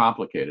gets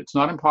complicated. It's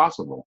not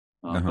impossible,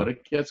 but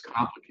it gets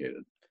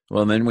complicated.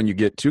 Well, and then when you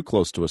get too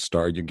close to a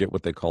star, you get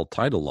what they call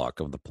tidal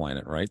lock of the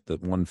planet, right? The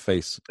one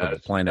face of the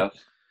planet,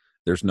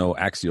 there's no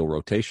axial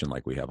rotation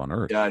like we have on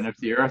Earth. Yeah, and if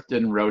the Earth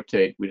didn't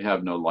rotate, we'd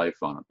have no life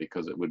on it,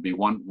 because it would be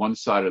one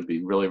side would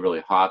be really,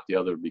 really hot, the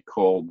other would be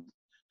cold,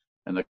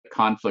 and the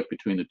conflict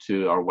between the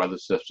two, our weather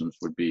systems,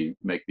 would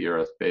make the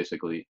Earth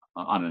basically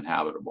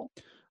uninhabitable.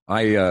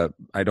 I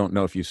don't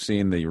know if you've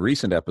seen the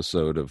recent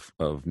episode of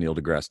Neil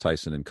deGrasse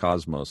Tyson and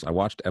Cosmos. I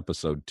watched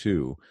episode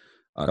 2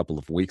 a couple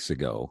of weeks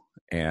ago,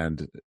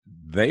 and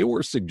they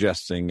were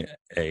suggesting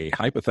a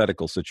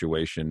hypothetical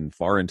situation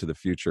far into the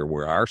future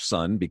where our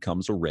sun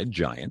becomes a red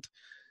giant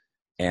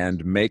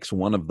and makes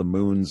one of the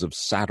moons of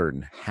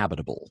Saturn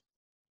habitable.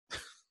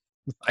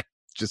 I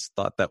just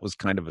thought that was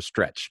kind of a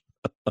stretch,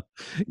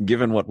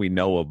 given what we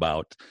know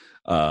about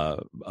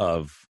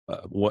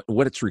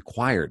what it's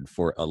required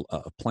for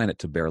a planet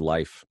to bear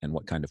life, and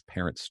what kind of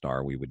parent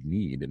star we would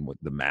need, and what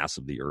the mass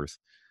of the Earth,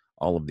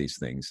 all of these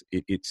things.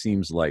 It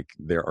seems like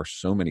there are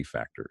so many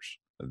factors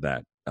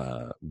that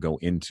go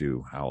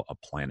into how a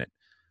planet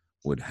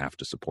would have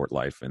to support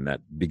life, and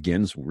that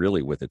begins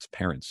really with its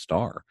parent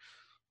star.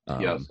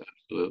 Yes,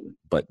 absolutely.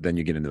 But then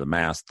you get into the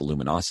mass, the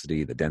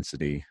luminosity, the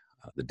density,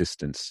 the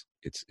distance.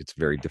 It's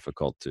very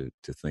difficult to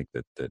think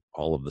that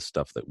all of the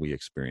stuff that we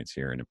experience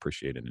here and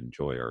appreciate and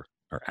enjoy are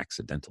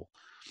accidental.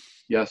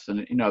 Yes,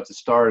 and if the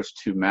star is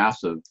too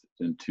massive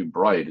and too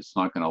bright, it's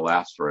not going to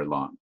last very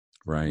long.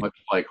 Right. Much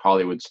like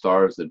Hollywood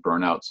stars that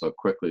burn out so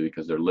quickly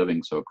because they're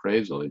living so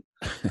crazily.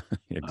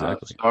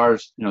 Exactly.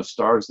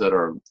 Stars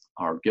that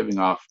are giving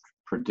off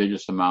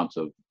prodigious amounts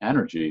of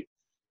energy,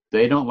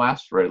 they don't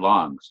last very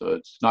long. So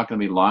it's not going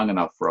to be long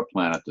enough for a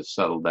planet to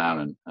settle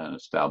down and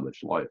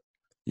establish life.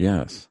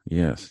 Yes.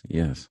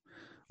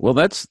 Well,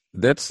 that's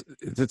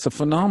a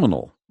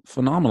phenomenal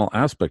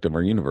aspect of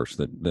our universe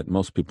that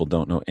most people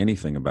don't know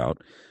anything about.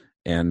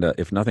 And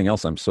if nothing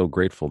else, I'm so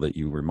grateful that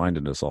you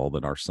reminded us all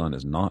that our sun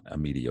is not a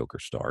mediocre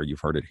star.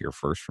 You've heard it here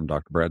first from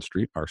Dr.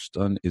 Bradstreet. Our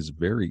sun is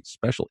very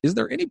special. Is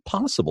there any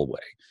possible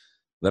way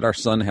that our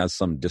sun has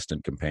some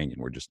distant companion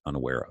we're just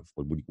unaware of?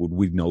 Would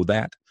we know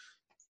that?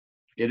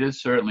 It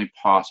is certainly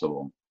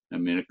possible. I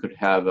mean, it could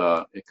have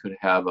a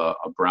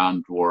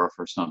brown dwarf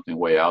or something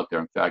way out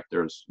there. In fact,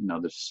 there's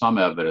some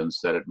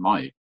evidence that it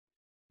might.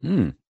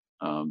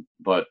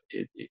 But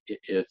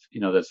if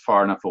that's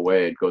far enough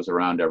away, it goes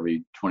around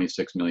every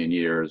 26 million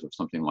years or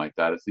something like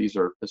that.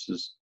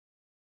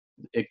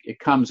 It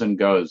comes and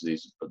goes.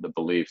 The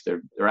beliefs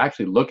they're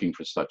actually looking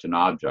for such an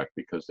object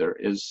because there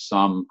is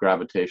some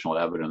gravitational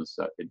evidence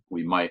that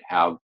we might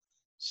have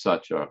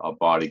such a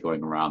body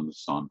going around the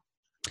sun.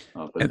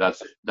 But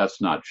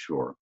that's not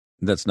sure.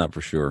 That's not for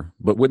sure.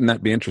 But wouldn't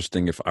that be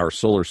interesting if our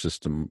solar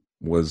system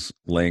was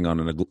laying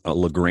on a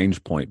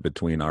Lagrange point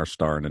between our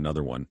star and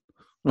another one?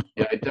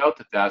 Yeah, I doubt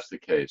that that's the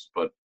case.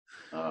 But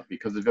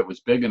because if it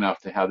was big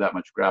enough to have that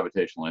much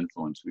gravitational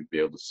influence, we'd be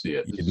able to see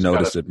it. You'd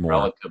notice it more.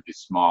 Relatively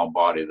small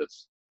body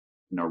that's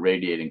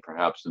radiating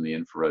perhaps in the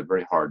infrared,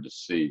 very hard to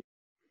see,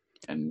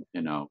 and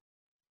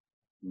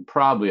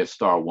probably a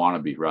star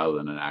wannabe rather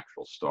than an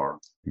actual star.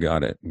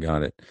 Got it.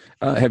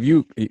 Are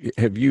you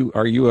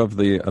of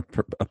the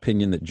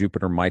opinion that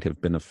Jupiter might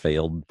have been a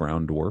failed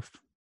brown dwarf?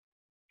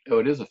 Oh,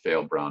 it is a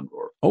failed brown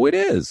dwarf. Oh, it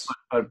is.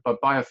 But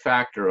by a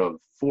factor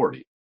of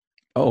 40.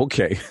 Oh,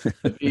 okay.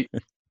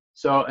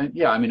 So, and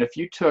yeah, I mean,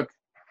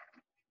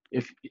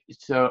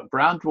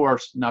 brown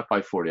dwarfs, not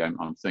by 40,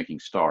 I'm thinking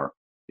star.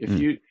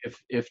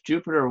 If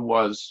Jupiter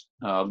was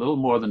a little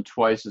more than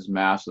twice as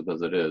massive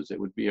as it is, it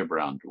would be a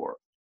brown dwarf.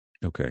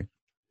 Okay.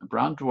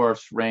 Brown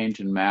dwarfs range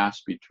in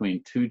mass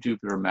between 2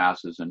 Jupiter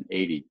masses and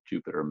 80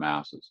 Jupiter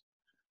masses.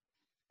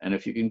 And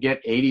if you can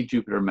get 80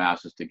 Jupiter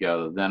masses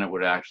together, then it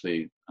would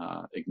actually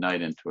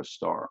ignite into a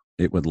star.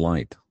 It would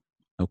light.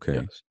 Okay.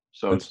 Yes.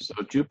 So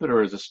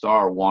Jupiter is a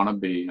star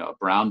wannabe, a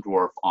brown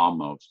dwarf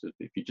almost.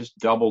 If you just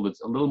doubled a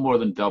little more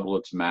than double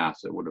its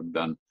mass, it would have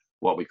been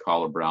what we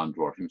call a brown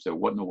dwarf. You can say,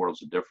 what in the world's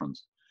the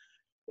difference?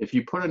 If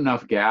you put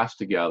enough gas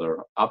together,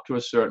 up to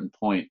a certain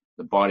point,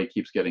 the body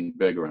keeps getting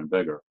bigger and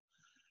bigger.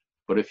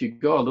 But if you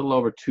go a little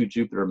over 2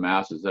 Jupiter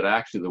masses, that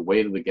actually the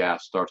weight of the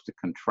gas starts to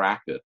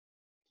contract it.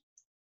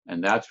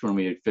 And that's when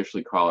we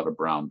officially call it a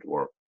brown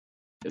dwarf.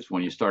 It's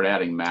when you start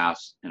adding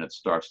mass and it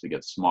starts to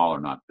get smaller,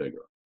 not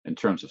bigger. In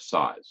terms of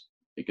size,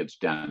 it gets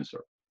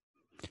denser.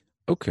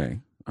 Okay.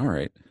 All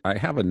right. I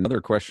have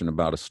another question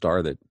about a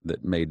star that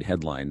made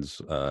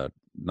headlines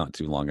not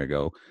too long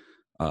ago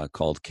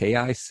called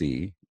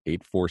KIC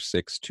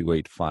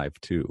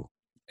 8462852.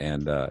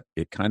 And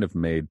it kind of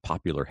made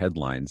popular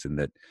headlines in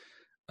that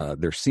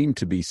there seemed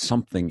to be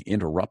something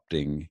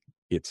interrupting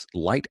its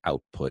light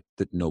output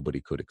that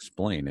nobody could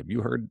explain. Have you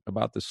heard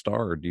about this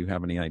star, or do you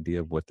have any idea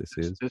of what this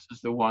is? This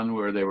is the one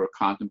where they were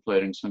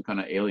contemplating some kind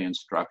of alien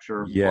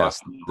structure. Yes,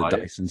 the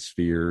Dyson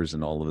spheres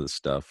and all of this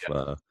stuff.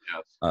 Yes.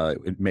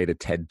 It made a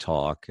TED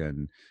talk,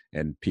 and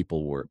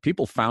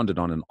people found it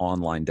on an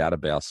online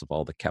database of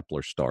all the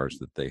Kepler stars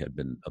that they had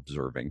been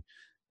observing,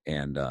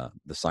 and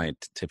the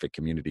scientific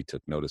community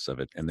took notice of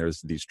it. And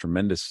there's these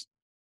tremendous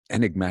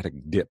enigmatic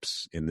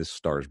dips in this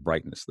star's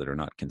brightness that are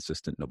not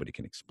consistent, nobody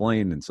can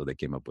explain, and so they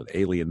came up with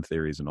alien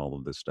theories and all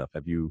of this stuff.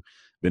 Have you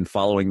been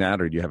following that,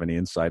 or do you have any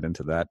insight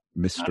into that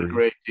mystery? Not a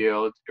great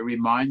deal. It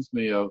reminds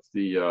me of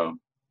the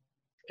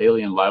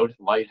alien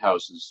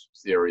lighthouses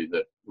theory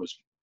that was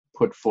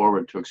put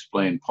forward to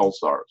explain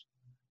pulsars.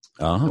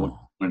 Oh.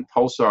 When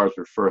pulsars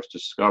were first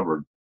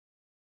discovered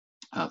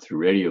through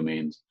radio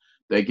means,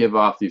 they give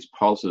off these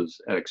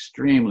pulses at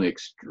extremely,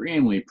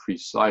 extremely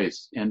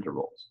precise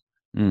intervals.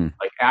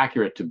 Like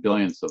accurate to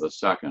billionths of a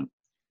second,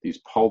 these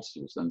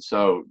pulses. And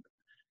so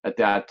at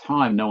that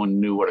time, no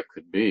one knew what it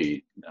could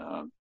be.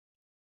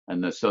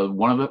 So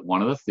one of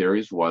the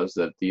theories was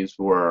that these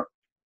were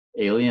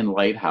alien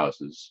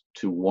lighthouses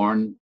to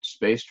warn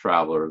space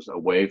travelers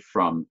away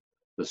from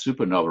the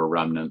supernova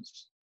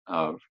remnants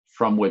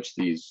from which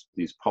these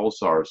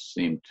pulsars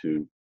seem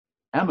to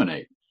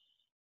emanate.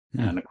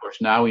 And of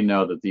course, now we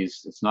know that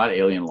it's not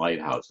alien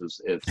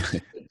lighthouses. It's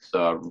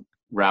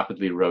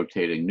rapidly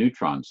rotating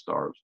neutron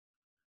stars.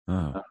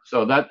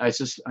 So that I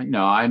just,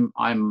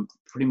 I'm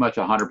pretty much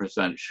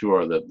 100%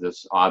 sure that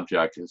this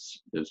object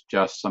is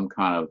just some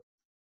kind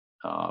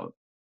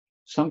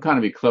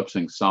of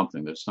eclipsing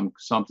something. There's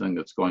something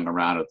that's going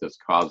around it that's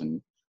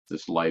causing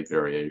this light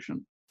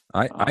variation.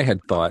 I had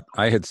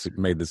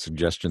made the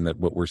suggestion that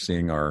what we're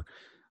seeing are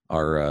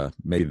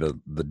maybe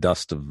the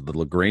dust of the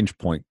Lagrange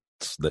points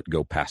that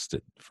go past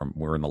it.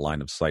 We're in the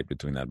line of sight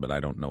between that, but I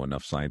don't know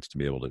enough science to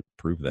be able to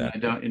prove that. I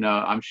don't,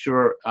 I'm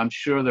sure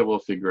that we'll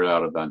figure it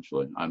out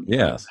eventually.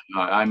 Yes.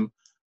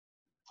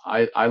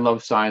 I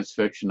love science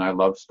fiction. I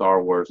love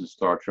Star Wars and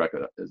Star Trek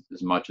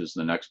as much as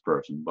the next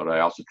person, but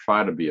I also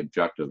try to be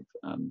objective.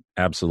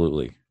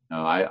 Absolutely.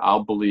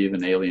 I'll believe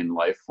in alien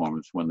life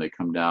forms when they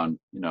come down,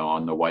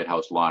 on the White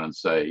House lawn and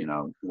say,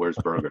 where's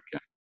Burger King?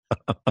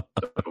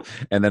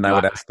 And then I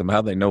would ask them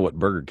how they know what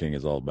Burger King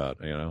is all about,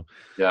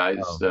 Yeah,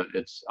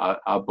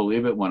 I'll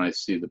believe it when I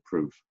see the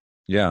proof.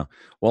 Yeah.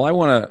 Well, I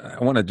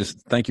want to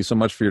just thank you so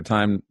much for your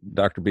time,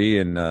 Dr. B.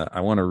 And I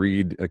want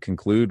to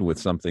conclude with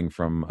something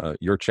from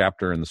your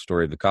chapter in the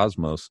Story of the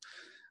Cosmos.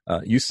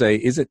 You say,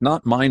 is it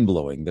not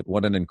mind-blowing that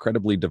what an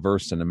incredibly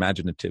diverse and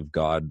imaginative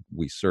God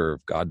we serve?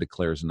 God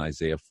declares in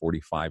Isaiah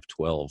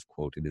 45:12,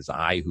 quote, "It is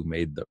I who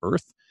made the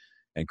earth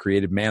and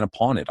created man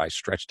upon it. I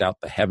stretched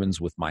out the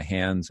heavens with my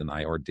hands, and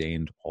I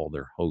ordained all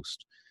their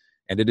host."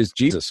 And it is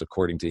Jesus,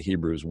 according to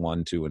Hebrews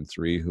 1, 2, and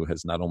 3, who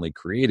has not only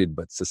created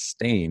but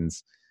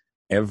sustains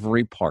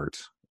every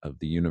part of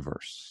the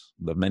universe.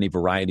 The many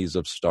varieties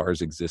of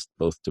stars exist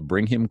both to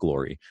bring him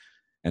glory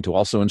and to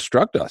also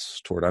instruct us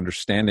toward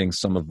understanding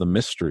some of the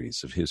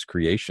mysteries of his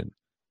creation.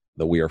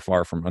 Though we are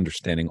far from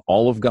understanding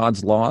all of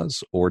God's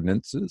laws,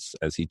 ordinances,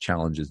 as he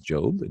challenges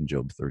Job in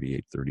Job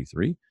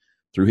 38:33,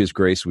 through his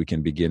grace we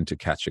can begin to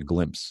catch a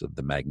glimpse of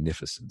the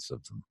magnificence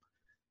of them.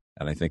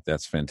 And I think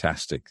that's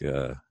fantastic.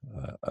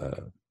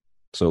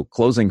 So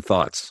closing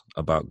thoughts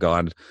about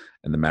God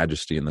and the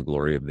majesty and the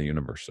glory of the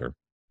universe, sir.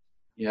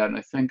 Yeah, and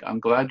I think I'm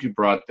glad you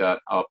brought that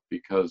up,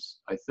 because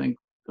I think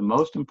the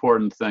most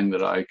important thing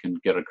that I can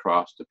get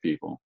across to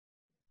people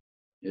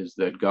is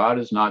that God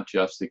is not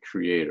just the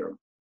creator,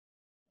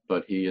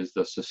 but he is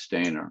the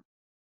sustainer.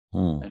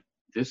 And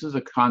this is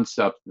a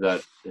concept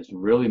that has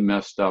really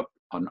messed up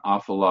an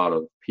awful lot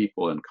of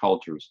people and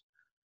cultures,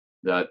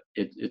 that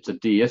it's a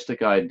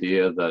deistic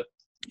idea that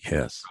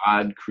yes,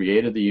 God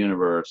created the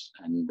universe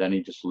and then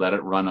he just let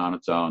it run on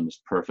its own,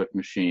 this perfect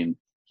machine.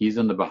 He's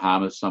in the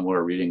Bahamas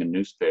somewhere reading a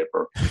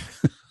newspaper,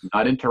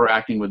 not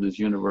interacting with his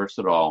universe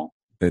at all.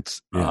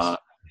 It's a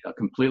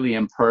completely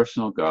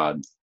impersonal God.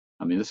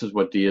 I mean, this is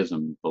what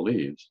deism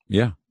believes.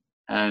 Yeah.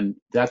 And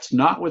that's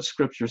not what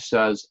Scripture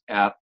says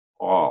at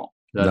all.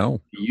 That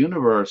No. The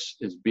universe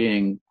is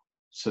being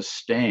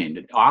sustained.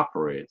 It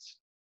operates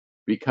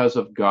because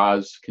of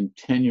God's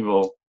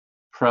continual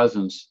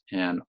presence,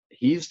 and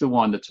he's the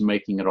one that's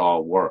making it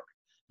all work.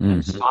 Mm-hmm.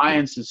 And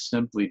science is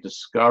simply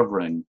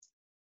discovering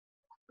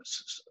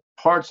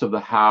parts of the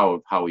how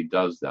of how he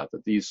does that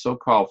these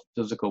so-called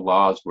physical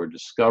laws we're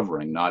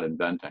discovering, not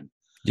inventing,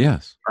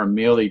 yes, are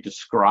merely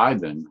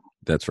describing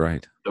that's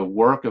right the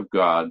work of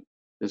God.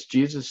 As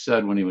Jesus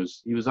said when he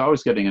was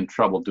always getting in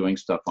trouble doing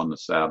stuff on the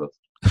Sabbath.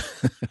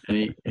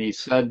 and he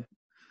said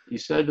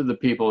to the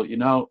people,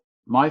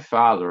 my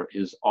Father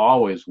is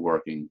always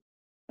working,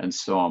 and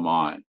so am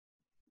I.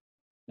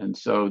 And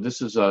so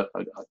this is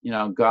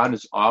God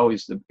is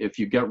always if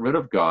you get rid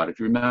of God, if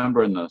you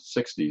remember in the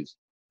 60s,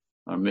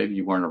 or maybe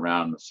you weren't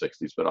around in the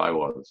 60s, but I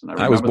was. And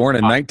I was born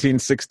in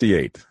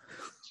 1968.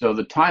 So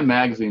the Time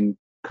magazine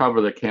cover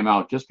that came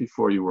out just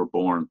before you were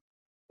born,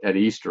 at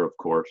Easter, of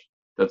course,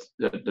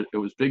 it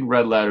was big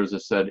red letters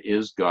that said,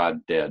 "Is God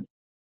dead?"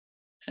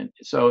 And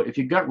so if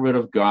you got rid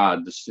of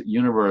God, the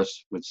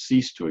universe would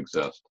cease to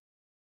exist.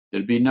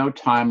 There'd be no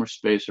time or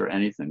space or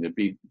anything. There'd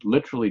be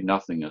literally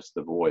nothingness,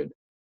 the void.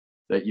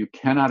 That you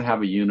cannot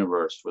have a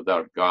universe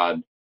without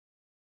God.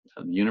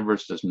 The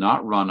universe does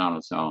not run on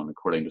its own,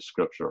 according to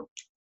Scripture.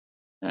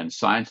 And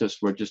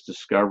scientists were just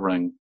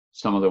discovering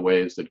some of the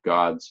ways that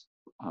God's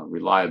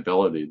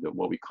reliability, that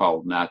what we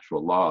call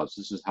natural laws,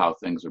 this is how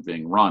things are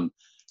being run.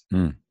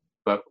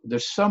 But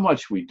there's so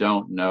much we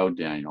don't know,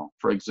 Daniel.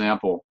 For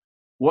example,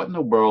 what in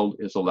the world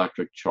is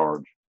electric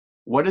charge?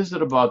 What is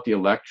it about the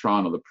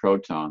electron or the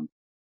proton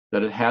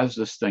that it has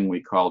this thing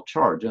we call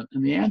charge? And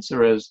the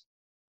answer is,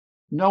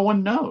 no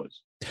one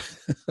knows.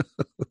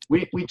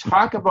 We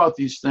talk about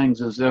these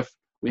things as if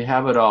we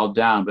have it all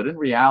down, but in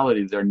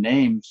reality, they're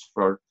names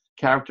for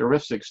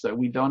characteristics that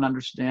we don't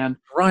understand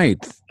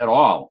at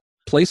all.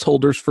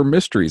 Placeholders for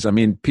mysteries. I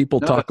mean,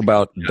 people talk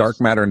about dark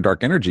matter and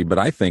dark energy, but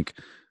I think,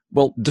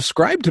 well,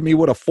 describe to me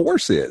what a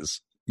force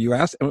is. You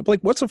ask,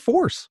 like, what's a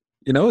force?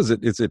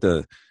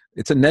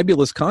 It's a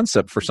nebulous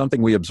concept for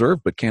something we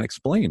observe but can't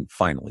explain.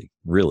 Finally,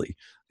 really.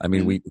 I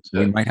mean, we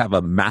might have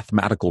a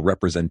mathematical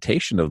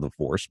representation of the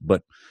force,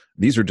 but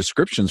these are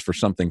descriptions for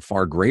something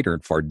far greater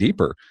and far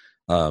deeper.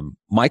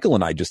 Michael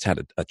and I just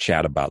had a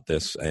chat about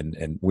this,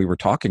 and we were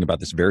talking about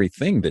this very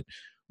thing, that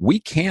we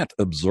can't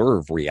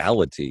observe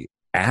reality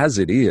as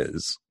it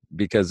is,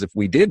 because if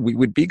we did, we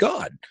would be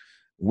God.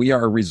 we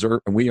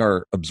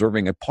are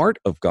observing a part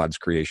of God's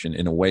creation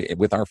in a way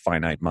with our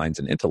finite minds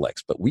and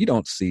intellects, but we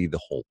don't see the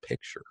whole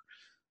picture.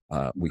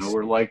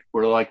 We're like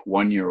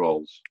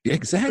 1-year-olds.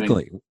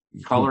 Exactly.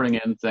 Coloring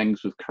in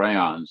things with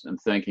crayons and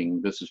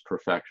thinking this is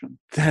perfection.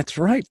 That's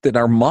right. That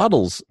our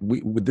models,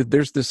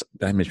 there's this,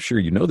 I'm sure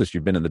you know this,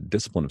 you've been in the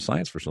discipline of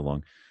science for so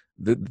long.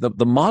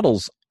 The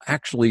models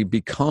actually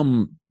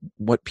become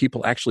what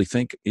people actually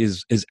think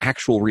is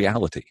actual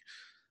reality.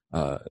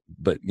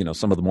 But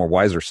some of the more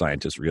wiser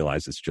scientists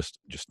realize it's just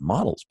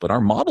models. But our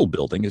model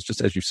building is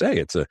just, as you say,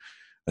 it's a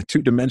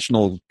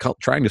two-dimensional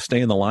trying to stay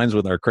in the lines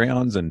with our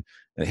crayons and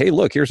hey,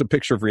 look, here's a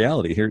picture of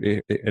reality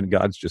here, and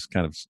God's just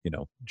kind of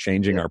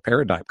changing our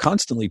paradigm,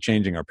 constantly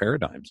changing our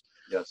paradigms.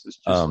 Yes, it's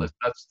just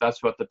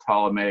that's what the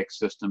Ptolemaic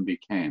system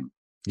became.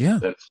 Yeah,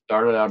 that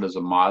started out as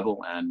a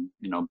model, and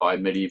by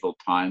medieval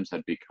times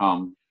had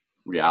become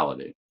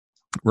reality.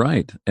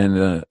 Right,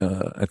 and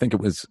I think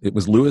it was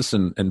Lewis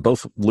and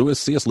both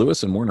C.S.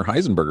 Lewis and Werner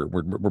Heisenberg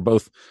were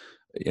both.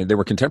 They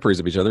were contemporaries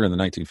of each other in the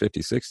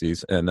 1950s,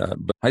 60s, and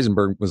but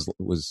Heisenberg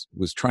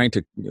was trying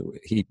to.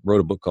 He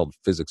wrote a book called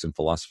Physics and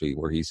Philosophy,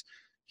 where he's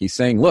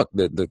saying, look,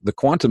 the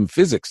quantum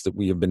physics that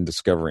we have been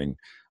discovering,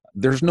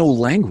 there's no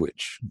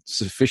language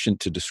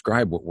sufficient to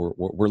describe what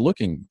we're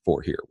looking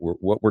for here.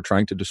 What we're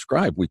trying to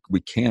describe,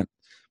 we can't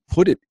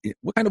put it.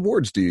 What kind of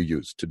words do you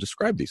use to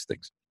describe these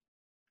things?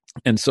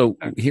 And so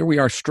here we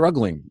are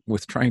struggling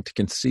with trying to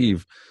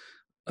conceive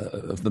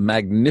of the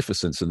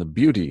magnificence and the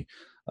beauty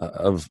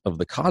of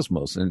the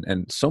cosmos,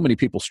 and so many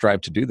people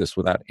strive to do this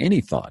without any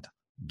thought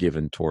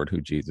given toward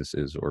who Jesus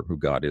is or who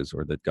God is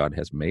or that God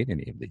has made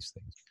any of these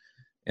things.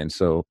 And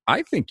so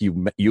I think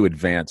you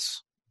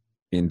advance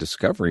in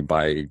discovery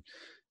by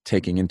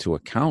taking into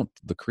account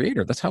the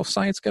Creator. That's how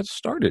science got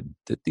started,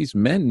 that these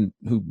men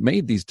who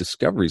made these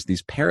discoveries,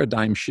 these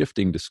paradigm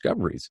shifting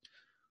discoveries,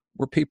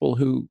 were people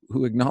who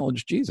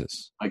acknowledged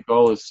Jesus. My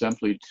goal is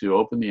simply to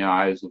open the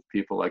eyes of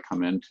people I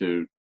come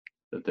into,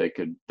 that they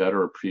could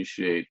better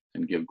appreciate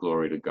and give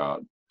glory to God.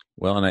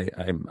 Well, and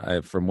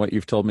I from what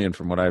you've told me and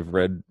from what I've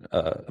read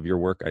of your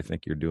work, I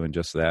think you're doing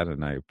just that,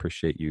 and I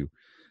appreciate you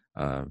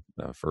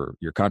for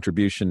your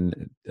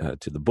contribution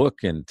to the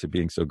book and to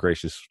being so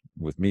gracious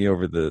with me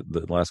over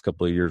the last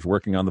couple of years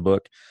working on the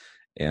book.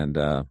 And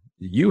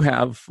you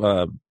have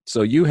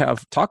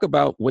talk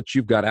about what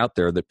you've got out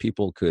there that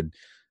people could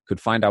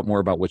find out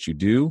more about what you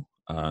do.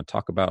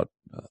 Talk about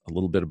a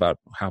little bit about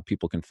how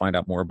people can find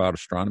out more about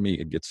astronomy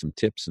and get some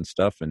tips and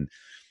stuff, and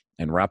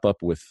wrap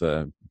up with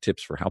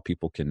tips for how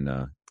people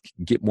can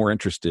get more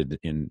interested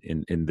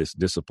in this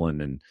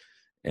discipline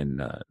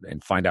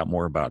and find out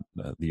more about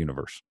the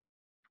universe.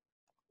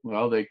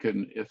 Well, they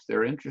can, if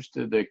they're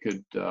interested, they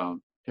could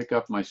pick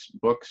up my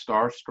book,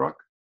 Starstruck.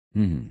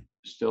 Mm-hmm.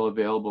 Still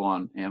available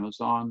on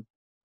Amazon.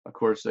 Of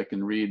course, they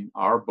can read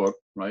our book,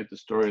 right? The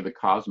Story of the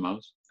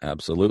Cosmos.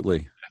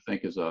 Absolutely. I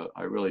think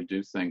I really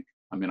do think,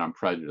 I mean, I'm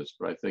prejudiced,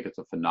 but I think it's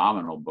a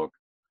phenomenal book.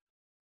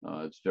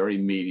 It's very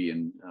meaty,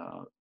 and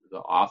the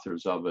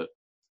authors of it,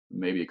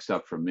 maybe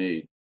except for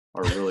me,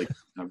 are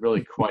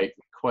really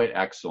quite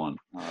excellent.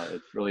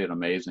 It's really an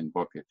amazing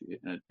book.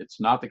 It's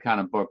not the kind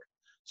of book.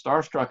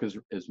 Starstruck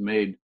is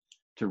made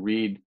to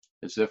read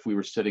as if we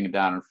were sitting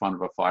down in front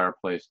of a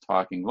fireplace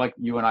talking, like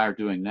you and I are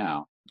doing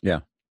now. Yeah.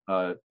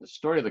 The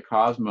Story of the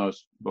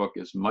Cosmos book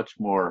is much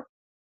more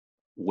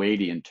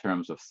weighty in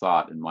terms of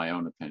thought, in my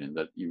own opinion.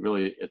 That you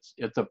really,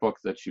 it's a book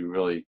that you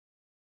really,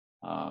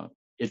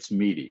 it's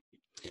meaty,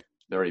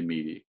 very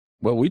meaty.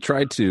 Well,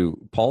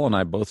 Paul and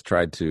I both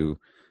tried to,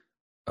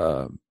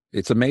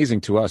 it's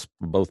amazing to us,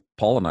 both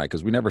Paul and I,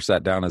 because we never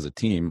sat down as a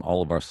team,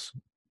 all of us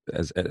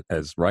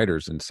as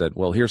writers, and said,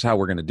 well, here's how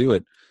we're going to do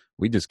it.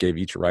 We just gave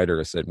each writer,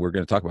 I said, we're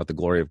going to talk about the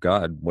glory of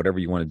God, whatever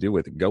you want to do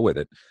with it, go with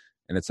it.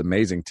 And it's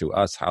amazing to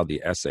us how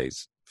the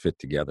essays fit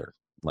together,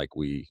 like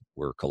we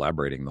were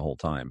collaborating the whole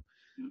time.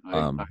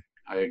 I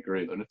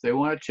agree. And if they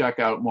want to check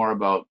out more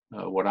about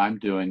what I'm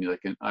doing,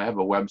 I have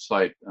a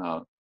website.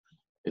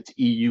 It's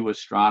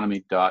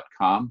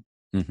euastronomy.com.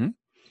 Mm-hmm.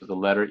 So the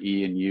letter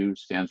E and U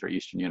stands for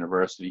Eastern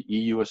University,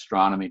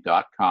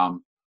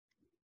 euastronomy.com.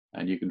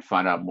 And you can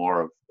find out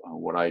more of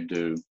what I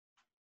do.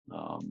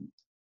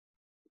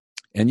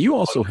 And you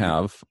also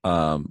have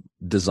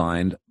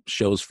designed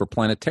shows for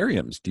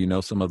planetariums. Do you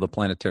know some of the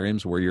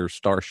planetariums where your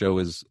star show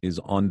is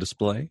on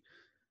display?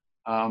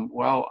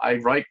 Well, I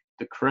write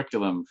the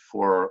curriculum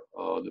for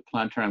the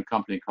planetarium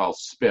company called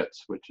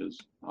Spitz, which is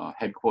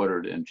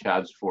headquartered in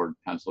Chaddsford,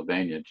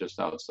 Pennsylvania, just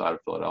outside of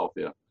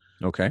Philadelphia.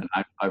 Okay. And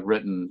I've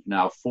written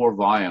now 4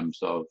 volumes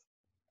of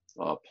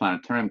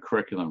planetarium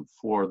curriculum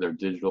for their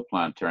digital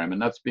planetarium,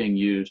 and that's being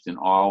used in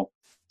all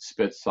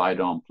Spitz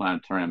Sidome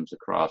planetariums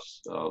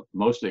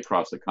mostly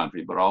across the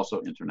country, but also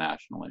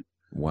internationally.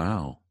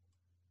 Wow.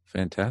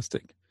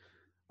 Fantastic.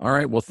 All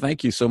right. Well,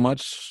 thank you so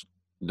much,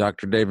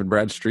 Dr. David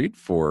Bradstreet,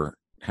 for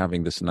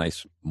having this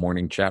nice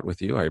morning chat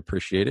with you. I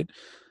appreciate it.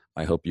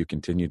 I hope you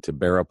continue to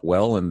bear up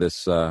well in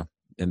this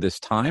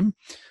time.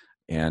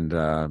 And,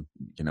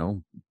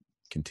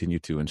 continue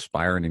to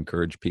inspire and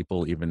encourage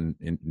people even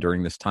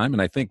during this time.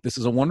 And I think this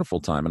is a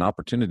wonderful time, an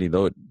opportunity,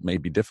 though it may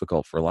be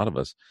difficult for a lot of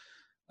us,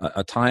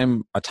 a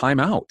time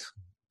out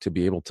to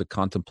be able to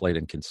contemplate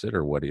and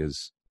consider what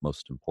is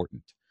most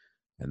important.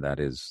 And that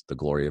is the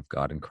glory of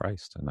God in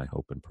Christ. And I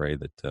hope and pray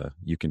that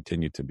you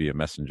continue to be a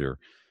messenger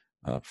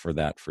for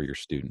that, for your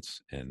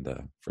students and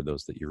for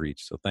those that you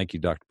reach. So thank you,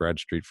 Dr.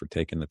 Bradstreet, for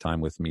taking the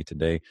time with me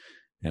today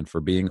and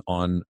for being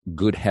on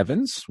Good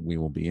Heavens. We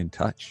will be in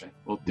touch.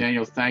 Well,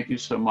 Daniel, thank you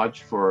so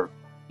much for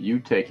you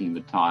taking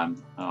the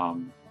time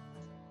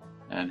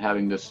and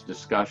having this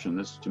discussion.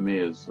 This, to me,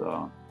 is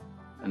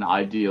an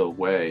ideal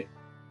way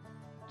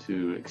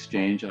to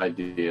exchange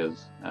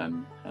ideas,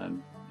 and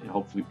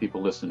hopefully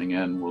people listening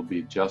in will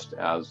be just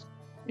as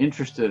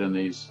interested in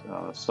these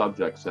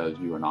subjects as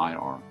you and I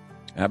are.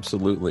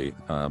 Absolutely.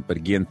 But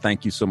again,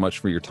 thank you so much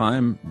for your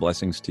time.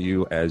 Blessings to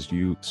you as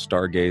you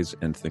stargaze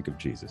and think of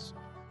Jesus.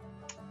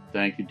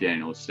 Thank you,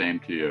 Daniel.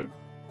 Same to you.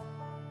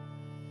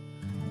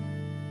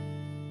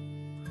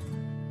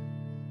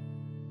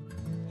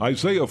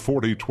 Isaiah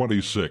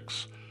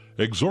 40:26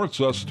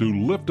 exhorts us to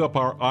lift up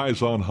our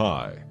eyes on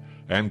high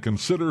and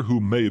consider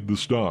who made the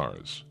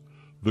stars.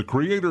 The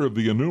creator of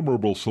the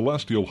innumerable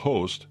celestial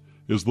host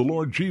is the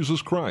Lord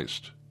Jesus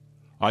Christ.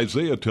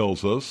 Isaiah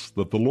tells us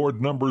that the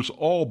Lord numbers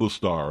all the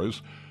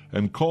stars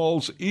and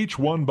calls each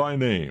one by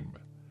name.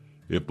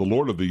 If the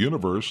Lord of the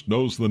universe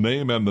knows the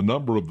name and the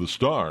number of the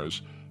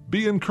stars,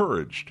 be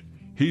encouraged.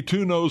 He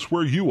too knows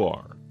where you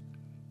are.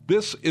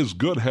 This is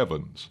Good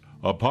Heavens,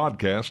 a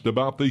podcast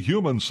about the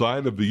human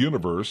side of the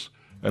universe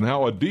and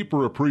how a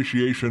deeper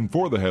appreciation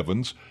for the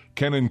heavens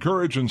can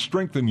encourage and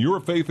strengthen your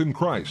faith in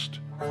Christ.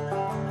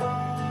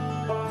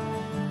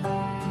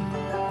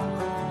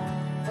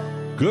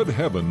 Good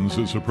Heavens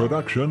is a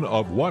production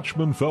of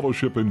Watchman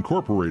Fellowship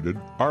Incorporated,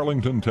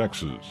 Arlington,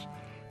 Texas.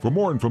 For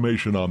more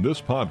information on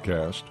this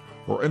podcast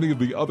or any of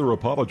the other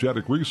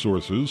apologetic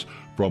resources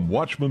from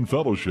Watchman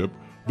Fellowship,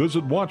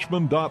 visit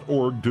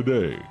watchman.org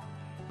today.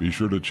 Be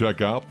sure to check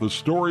out The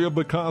Story of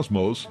the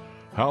Cosmos,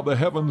 How the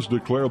Heavens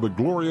Declare the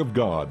Glory of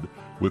God,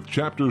 with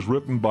chapters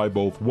written by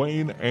both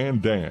Wayne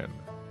and Dan.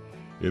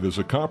 It is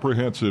a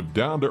comprehensive,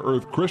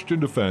 down-to-earth Christian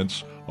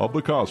defense of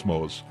the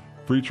cosmos,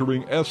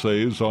 featuring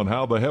essays on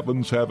how the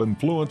heavens have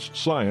influenced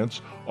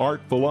science,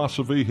 art,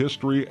 philosophy,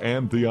 history,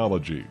 and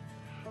theology.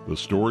 The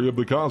Story of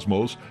the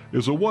Cosmos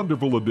is a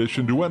wonderful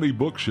addition to any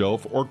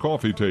bookshelf or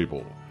coffee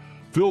table.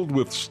 Filled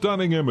with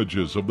stunning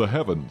images of the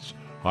heavens,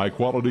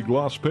 high-quality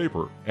gloss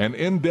paper, and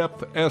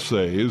in-depth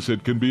essays,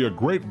 it can be a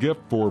great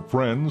gift for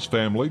friends,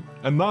 family,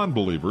 and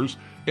non-believers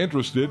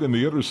interested in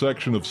the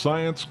intersection of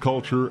science,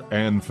 culture,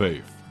 and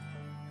faith.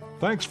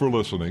 Thanks for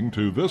listening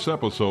to this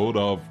episode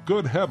of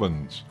Good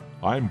Heavens.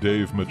 I'm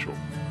Dave Mitchell.